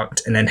Black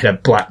ducked and then hit a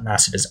black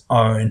mass of his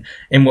own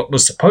in what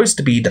was supposed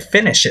to be the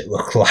finish, it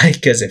looked like,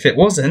 because if it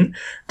wasn't,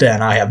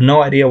 then I have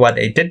no idea why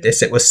they did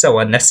this. It was so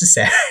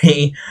unnecessary.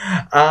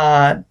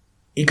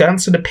 He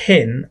goes for the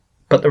pin,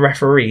 but the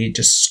referee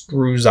just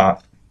screws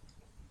up.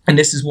 And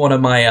this is one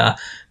of my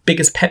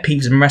biggest pet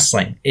peeves in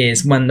wrestling,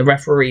 is when the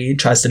referee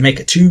tries to make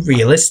it too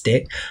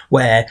realistic,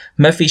 where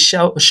Murphy's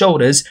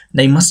shoulders,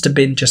 they must have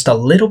been just a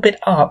little bit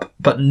up,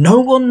 but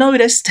no one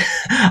noticed.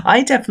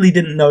 I definitely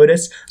didn't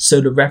notice, so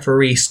the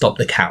referee stopped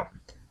the count.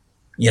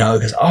 You know,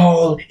 because,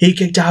 oh, he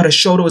kicked out, his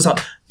shoulder was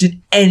up.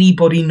 Did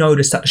anybody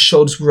notice that the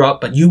shoulders were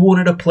up, but you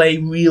wanted to play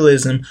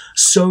realism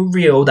so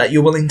real that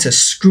you're willing to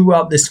screw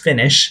up this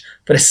finish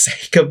for the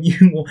sake of you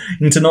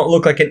wanting to not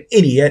look like an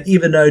idiot,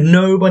 even though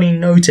nobody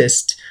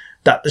noticed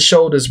that the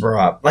shoulders were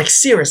up? Like,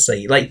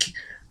 seriously, like,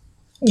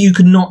 you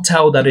could not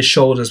tell that his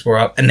shoulders were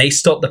up, and they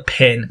stopped the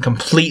pin,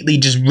 completely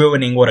just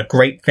ruining what a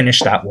great finish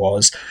that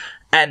was.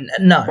 And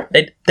no,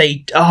 it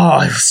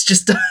was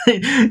just,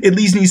 it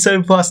leaves me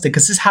so flustered,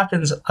 because this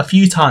happens a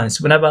few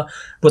times. Whenever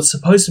what's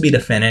supposed to be the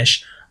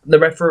finish, the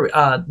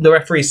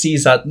referee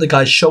sees that the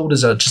guy's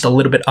shoulders are just a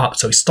little bit up,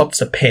 so he stops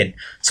the pin.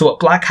 So what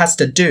Black has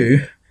to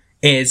do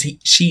is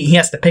he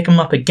has to pick him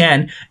up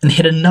again and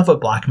hit another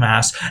black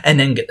mass and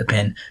then get the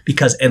pin,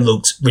 because it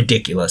looks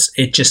ridiculous.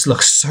 It just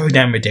looks so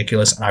damn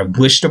ridiculous, and I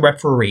wish the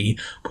referee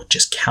would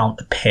just count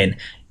the pin.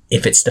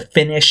 If it's the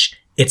finish,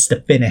 it's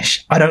the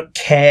finish. I don't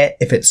care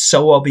if it's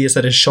so obvious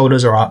that his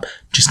shoulders are up,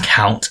 just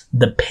count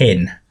the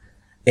pin.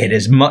 It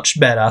is much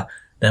better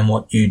than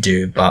what you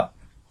do. But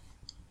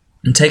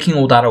taking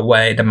all that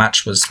away, the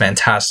match was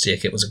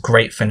fantastic. It was a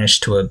great finish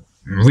to a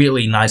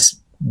really nice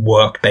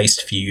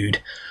work-based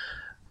feud.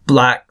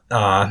 Black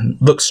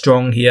looked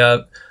strong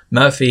here.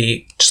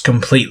 Murphy just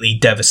completely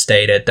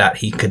devastated that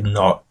he could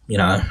not,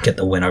 get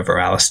the win over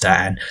Aleister,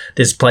 and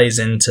this plays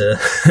into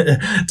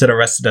to the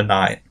rest of the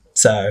night.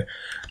 So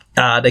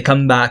they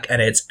come back,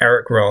 and it's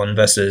Eric Rowan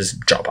versus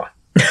Jobber.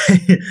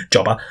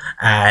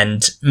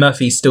 And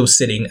Murphy's still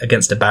sitting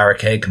against a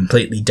barricade,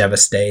 completely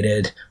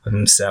devastated with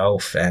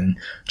himself, and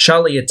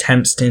Charlie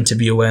attempts to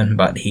interview him,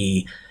 but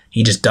he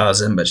just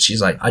doesn't. But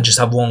she's like, I just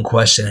have one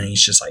question, and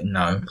he's just like,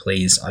 no,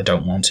 please, I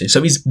don't want to.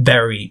 So he's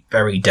very,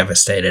 very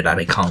devastated that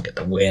he can't get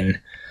the win.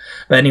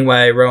 But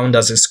anyway, Rowan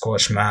does his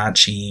squash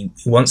match. He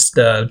wants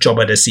the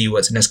Jobber to see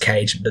what's in his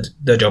cage, but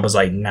the Jobber's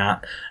like, nah.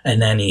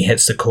 And then he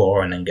hits the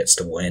claw and then gets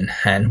the win.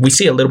 And we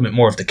see a little bit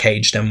more of the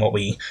cage than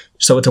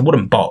so it's a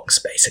wooden box,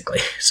 basically.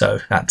 So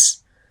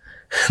that's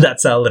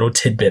our little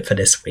tidbit for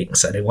this week.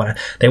 So they want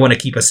to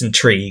keep us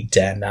intrigued,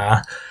 and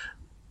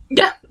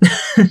yeah,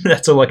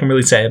 that's all I can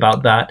really say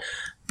about that.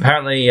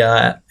 Apparently,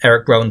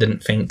 Eric Rowan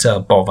didn't think to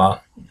bother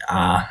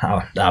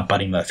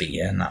Buddy Murphy,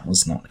 and that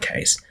was not the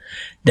case.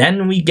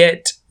 Then we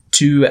get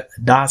to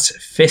that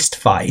fist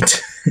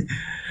fight.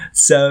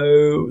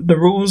 So the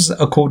rules,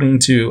 according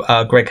to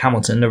Greg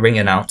Hamilton, the ring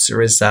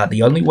announcer, is that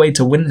the only way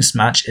to win this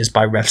match is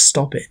by ref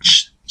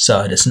stoppage.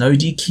 So there's no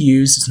DQs,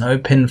 there's no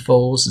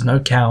pinfalls, there's no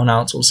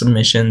countouts or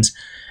submissions.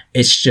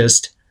 It's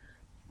just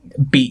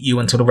beat you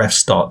until the ref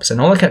stops. And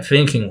all I kept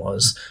thinking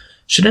was,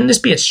 shouldn't this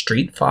be a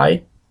street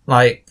fight?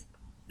 Like,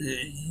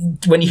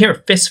 when you hear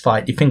a fist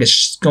fight, you think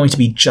it's going to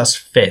be just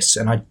fists,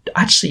 and I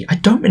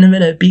don't remember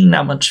there being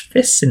that much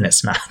fists in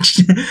this match.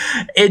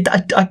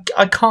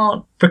 I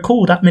can't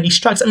recall that many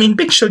strikes. I mean,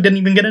 Big Show didn't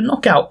even get a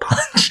knockout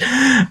punch.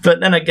 But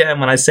then again,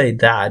 when I say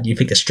that, you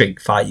think a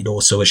street fight, you'd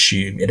also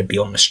assume it'd be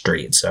on the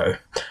street. So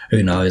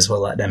who knows?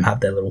 We'll let them have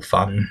their little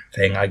fun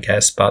thing, I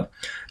guess. But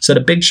so the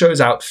Big Show's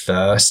out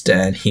first,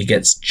 and he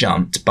gets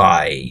jumped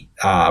by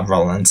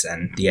Rollins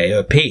and the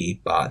AOP,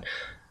 but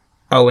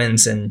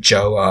Owens and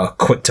Joe are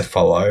quick to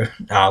follow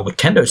with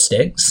kendo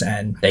sticks,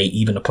 and they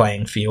even the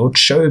playing field.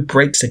 Show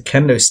breaks a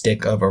kendo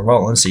stick over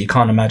Rollins, so you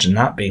can't imagine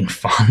that being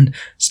fun,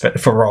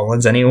 for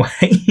Rollins anyway.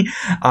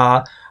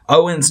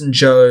 Owens and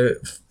Joe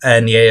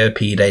and the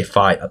AOP, they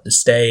fight up the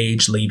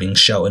stage, leaving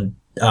Show with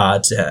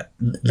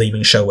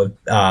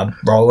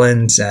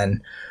Rollins,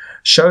 and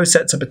Show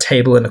sets up a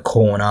table in the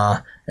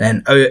corner,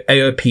 and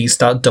AOP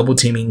start double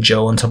teaming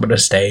Joe on top of the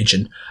stage,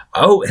 and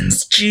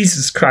Owens,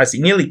 Jesus Christ,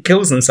 he nearly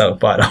kills himself,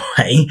 by the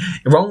way.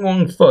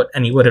 Wrong foot,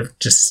 and he would have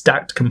just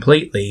stacked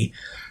completely.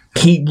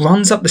 He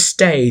runs up the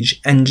stage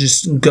and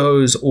just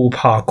goes all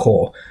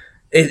parkour.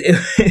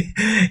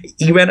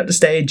 He ran up the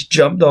stage,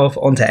 jumped off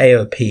onto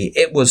AOP.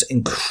 It was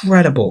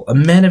incredible. A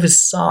man of his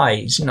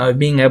size,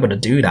 being able to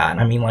do that.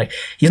 I mean, like,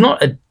 he's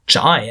not a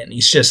giant.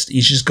 He's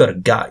just got a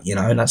gut,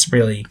 and that's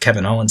really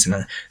Kevin Owens in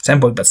a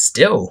standpoint. But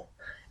still,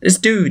 this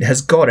dude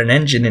has got an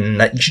engine in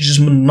that you just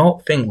would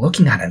not think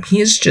looking at him. He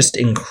is just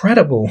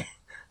incredible.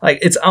 Like,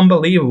 it's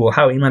unbelievable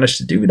how he managed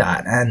to do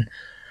that. And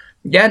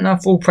yeah, no,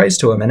 full praise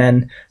to him. And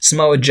then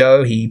Samoa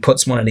Joe, he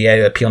puts one of the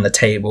AOP on the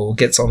table,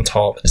 gets on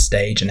top of the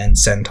stage, and then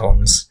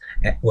sentons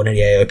one of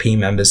the AOP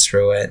members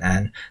through it,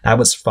 and that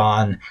was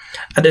fun.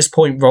 At this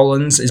point,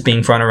 Rollins is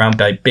being thrown around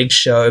by Big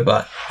Show,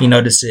 but he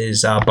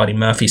notices Buddy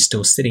Murphy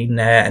still sitting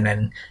there, and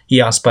then he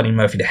asks Buddy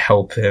Murphy to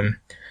help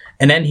him.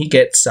 And then he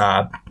gets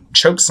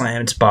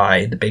chokeslammed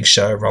by the Big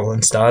Show,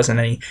 Rollins does, and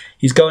then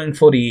he's going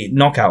for the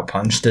knockout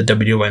punch, the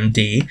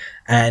WMD,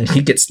 and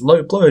he gets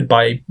low blowed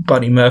by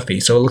Buddy Murphy,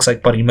 so it looks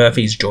like Buddy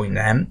Murphy's joined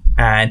them,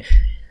 and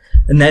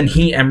then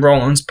he and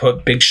Rollins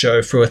put Big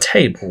Show through a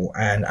table,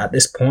 and at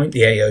this point,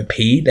 the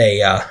AOP,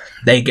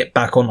 they get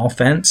back on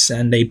offense,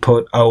 and they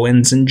put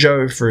Owens and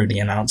Joe through the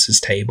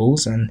announcers'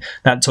 tables, and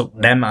that took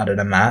them out of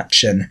the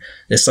match, and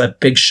this left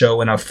Big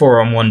Show in a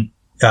 4-on-1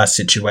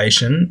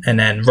 situation, and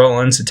then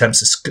Rollins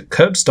attempts to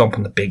curb stomp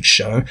on the Big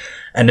Show,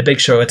 and the Big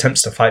Show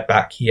attempts to fight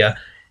back here.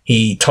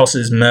 He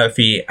tosses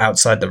Murphy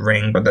outside the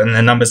ring, but then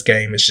the numbers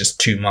game is just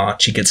too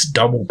much. He gets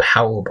double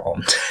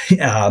powerbombed.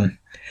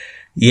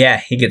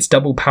 He gets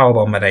double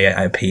powerbombed by the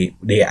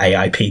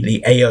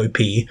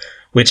AOP,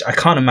 which I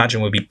can't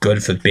imagine would be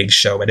good for Big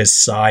Show at his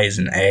size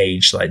and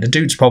age. Like, the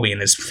dude's probably in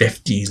his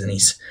 50s, and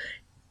he's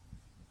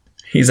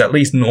at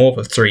least north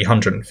of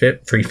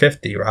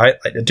 350, right?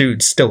 Like, the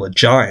dude's still a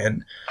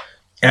giant.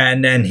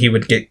 And then he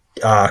would get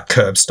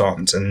curb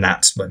stomped, and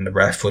that's when the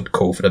ref would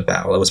call for the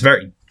bell. It was a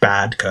very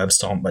bad curb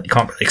stomp, but you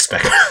can't really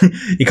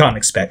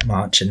expect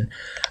much. And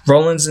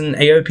Rollins and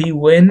AOP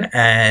win,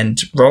 and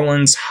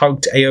Rollins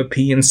hugged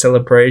AOP in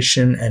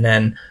celebration, and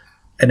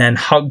then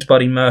hugged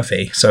Buddy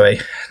Murphy. So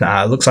it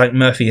looks like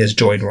Murphy has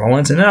joined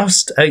Rollins. And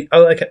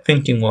all I kept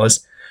thinking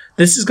was,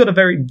 this has got a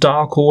very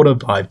Dark Order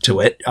vibe to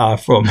it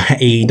from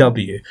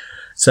AEW.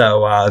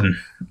 So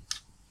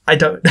I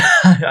don't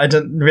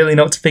really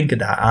know what to think of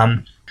that.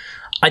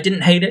 I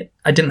didn't hate it.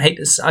 I didn't hate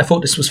this. I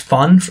thought this was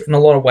fun in a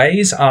lot of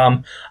ways.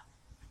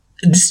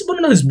 This is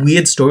one of those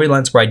weird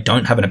storylines where I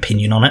don't have an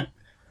opinion on it.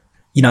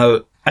 You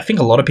know, I think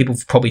a lot of people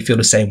probably feel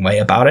the same way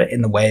about it,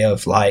 in the way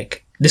of,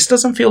 like, this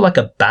doesn't feel like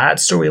a bad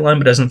storyline,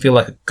 but doesn't feel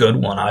like a good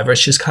one either.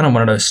 It's just kind of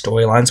one of those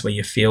storylines where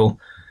you feel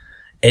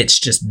it's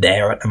just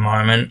there at the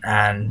moment.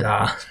 And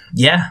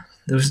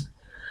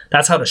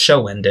that's how the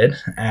show ended.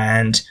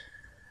 And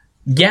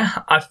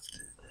yeah,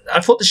 I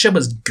thought the show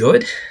was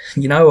good,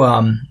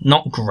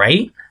 not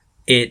great.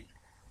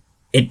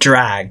 It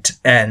dragged,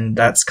 and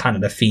that's kind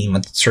of the theme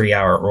of the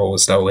 3-hour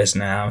Raws, though,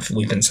 isn't it?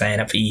 We've been saying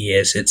it for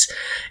years.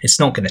 It's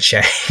not going to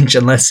change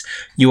unless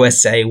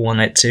USA want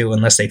it to,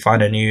 unless they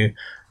find a new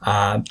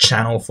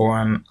channel for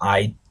them.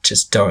 I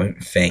just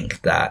don't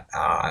think that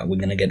we're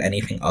going to get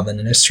anything other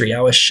than this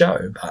 3-hour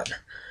show. But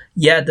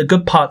yeah, the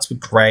good parts were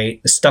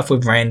great. The stuff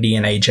with Randy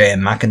and AJ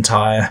and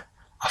McIntyre,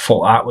 I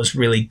thought that was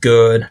really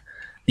good.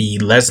 The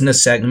Lesnar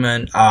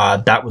segment,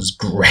 that was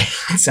great.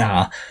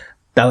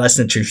 That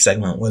Lesnar Truth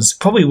segment was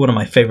probably one of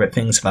my favorite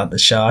things about the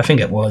show. I think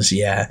it was,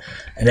 yeah.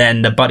 And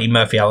then the Buddy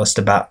Murphy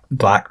Aleister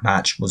Black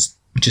match was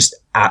just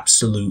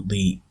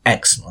absolutely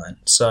excellent.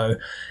 So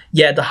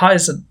yeah, the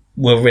highs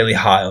were really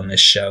high on this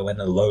show, and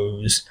the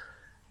lows,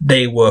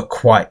 they were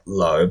quite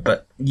low.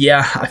 But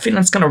yeah, I think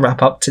that's going to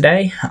wrap up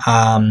today.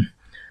 I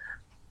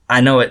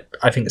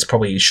think it's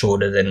probably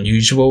shorter than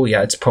usual.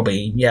 Yeah,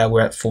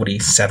 we're at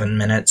 47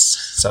 minutes.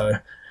 So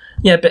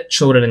yeah, a bit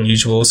shorter than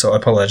usual. So I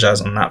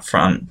apologize on that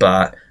front.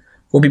 But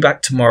we'll be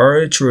back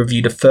tomorrow to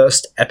review the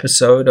first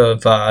episode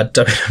of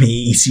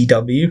WWE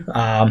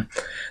ECW.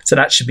 So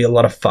that should be a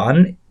lot of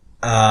fun.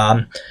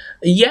 Raw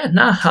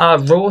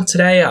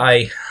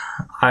today,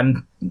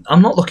 I'm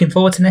not looking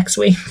forward to next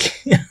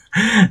week.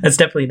 That's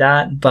definitely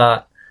that,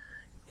 but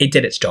it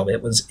did its job.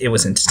 It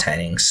was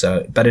entertaining.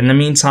 So, but in the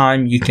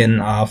meantime, you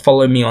can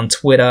follow me on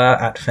Twitter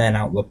at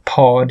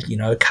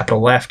FanOutlookPod.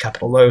 Capital F,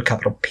 capital O,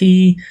 capital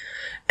P.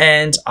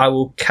 And I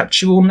will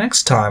catch you all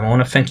next time. I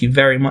want to thank you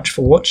very much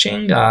for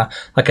watching.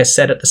 Like I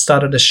said at the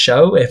start of the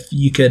show, if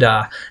you could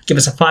give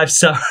us a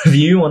 5-star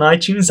review on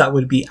iTunes, that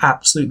would be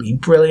absolutely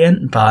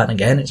brilliant. But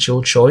again, it's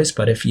your choice.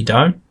 But if you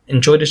don't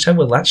enjoy the show,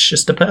 well, that's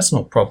just a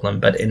personal problem.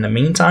 But in the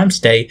meantime,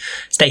 stay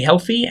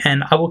healthy,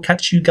 and I will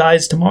catch you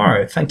guys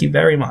tomorrow. Thank you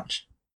very much.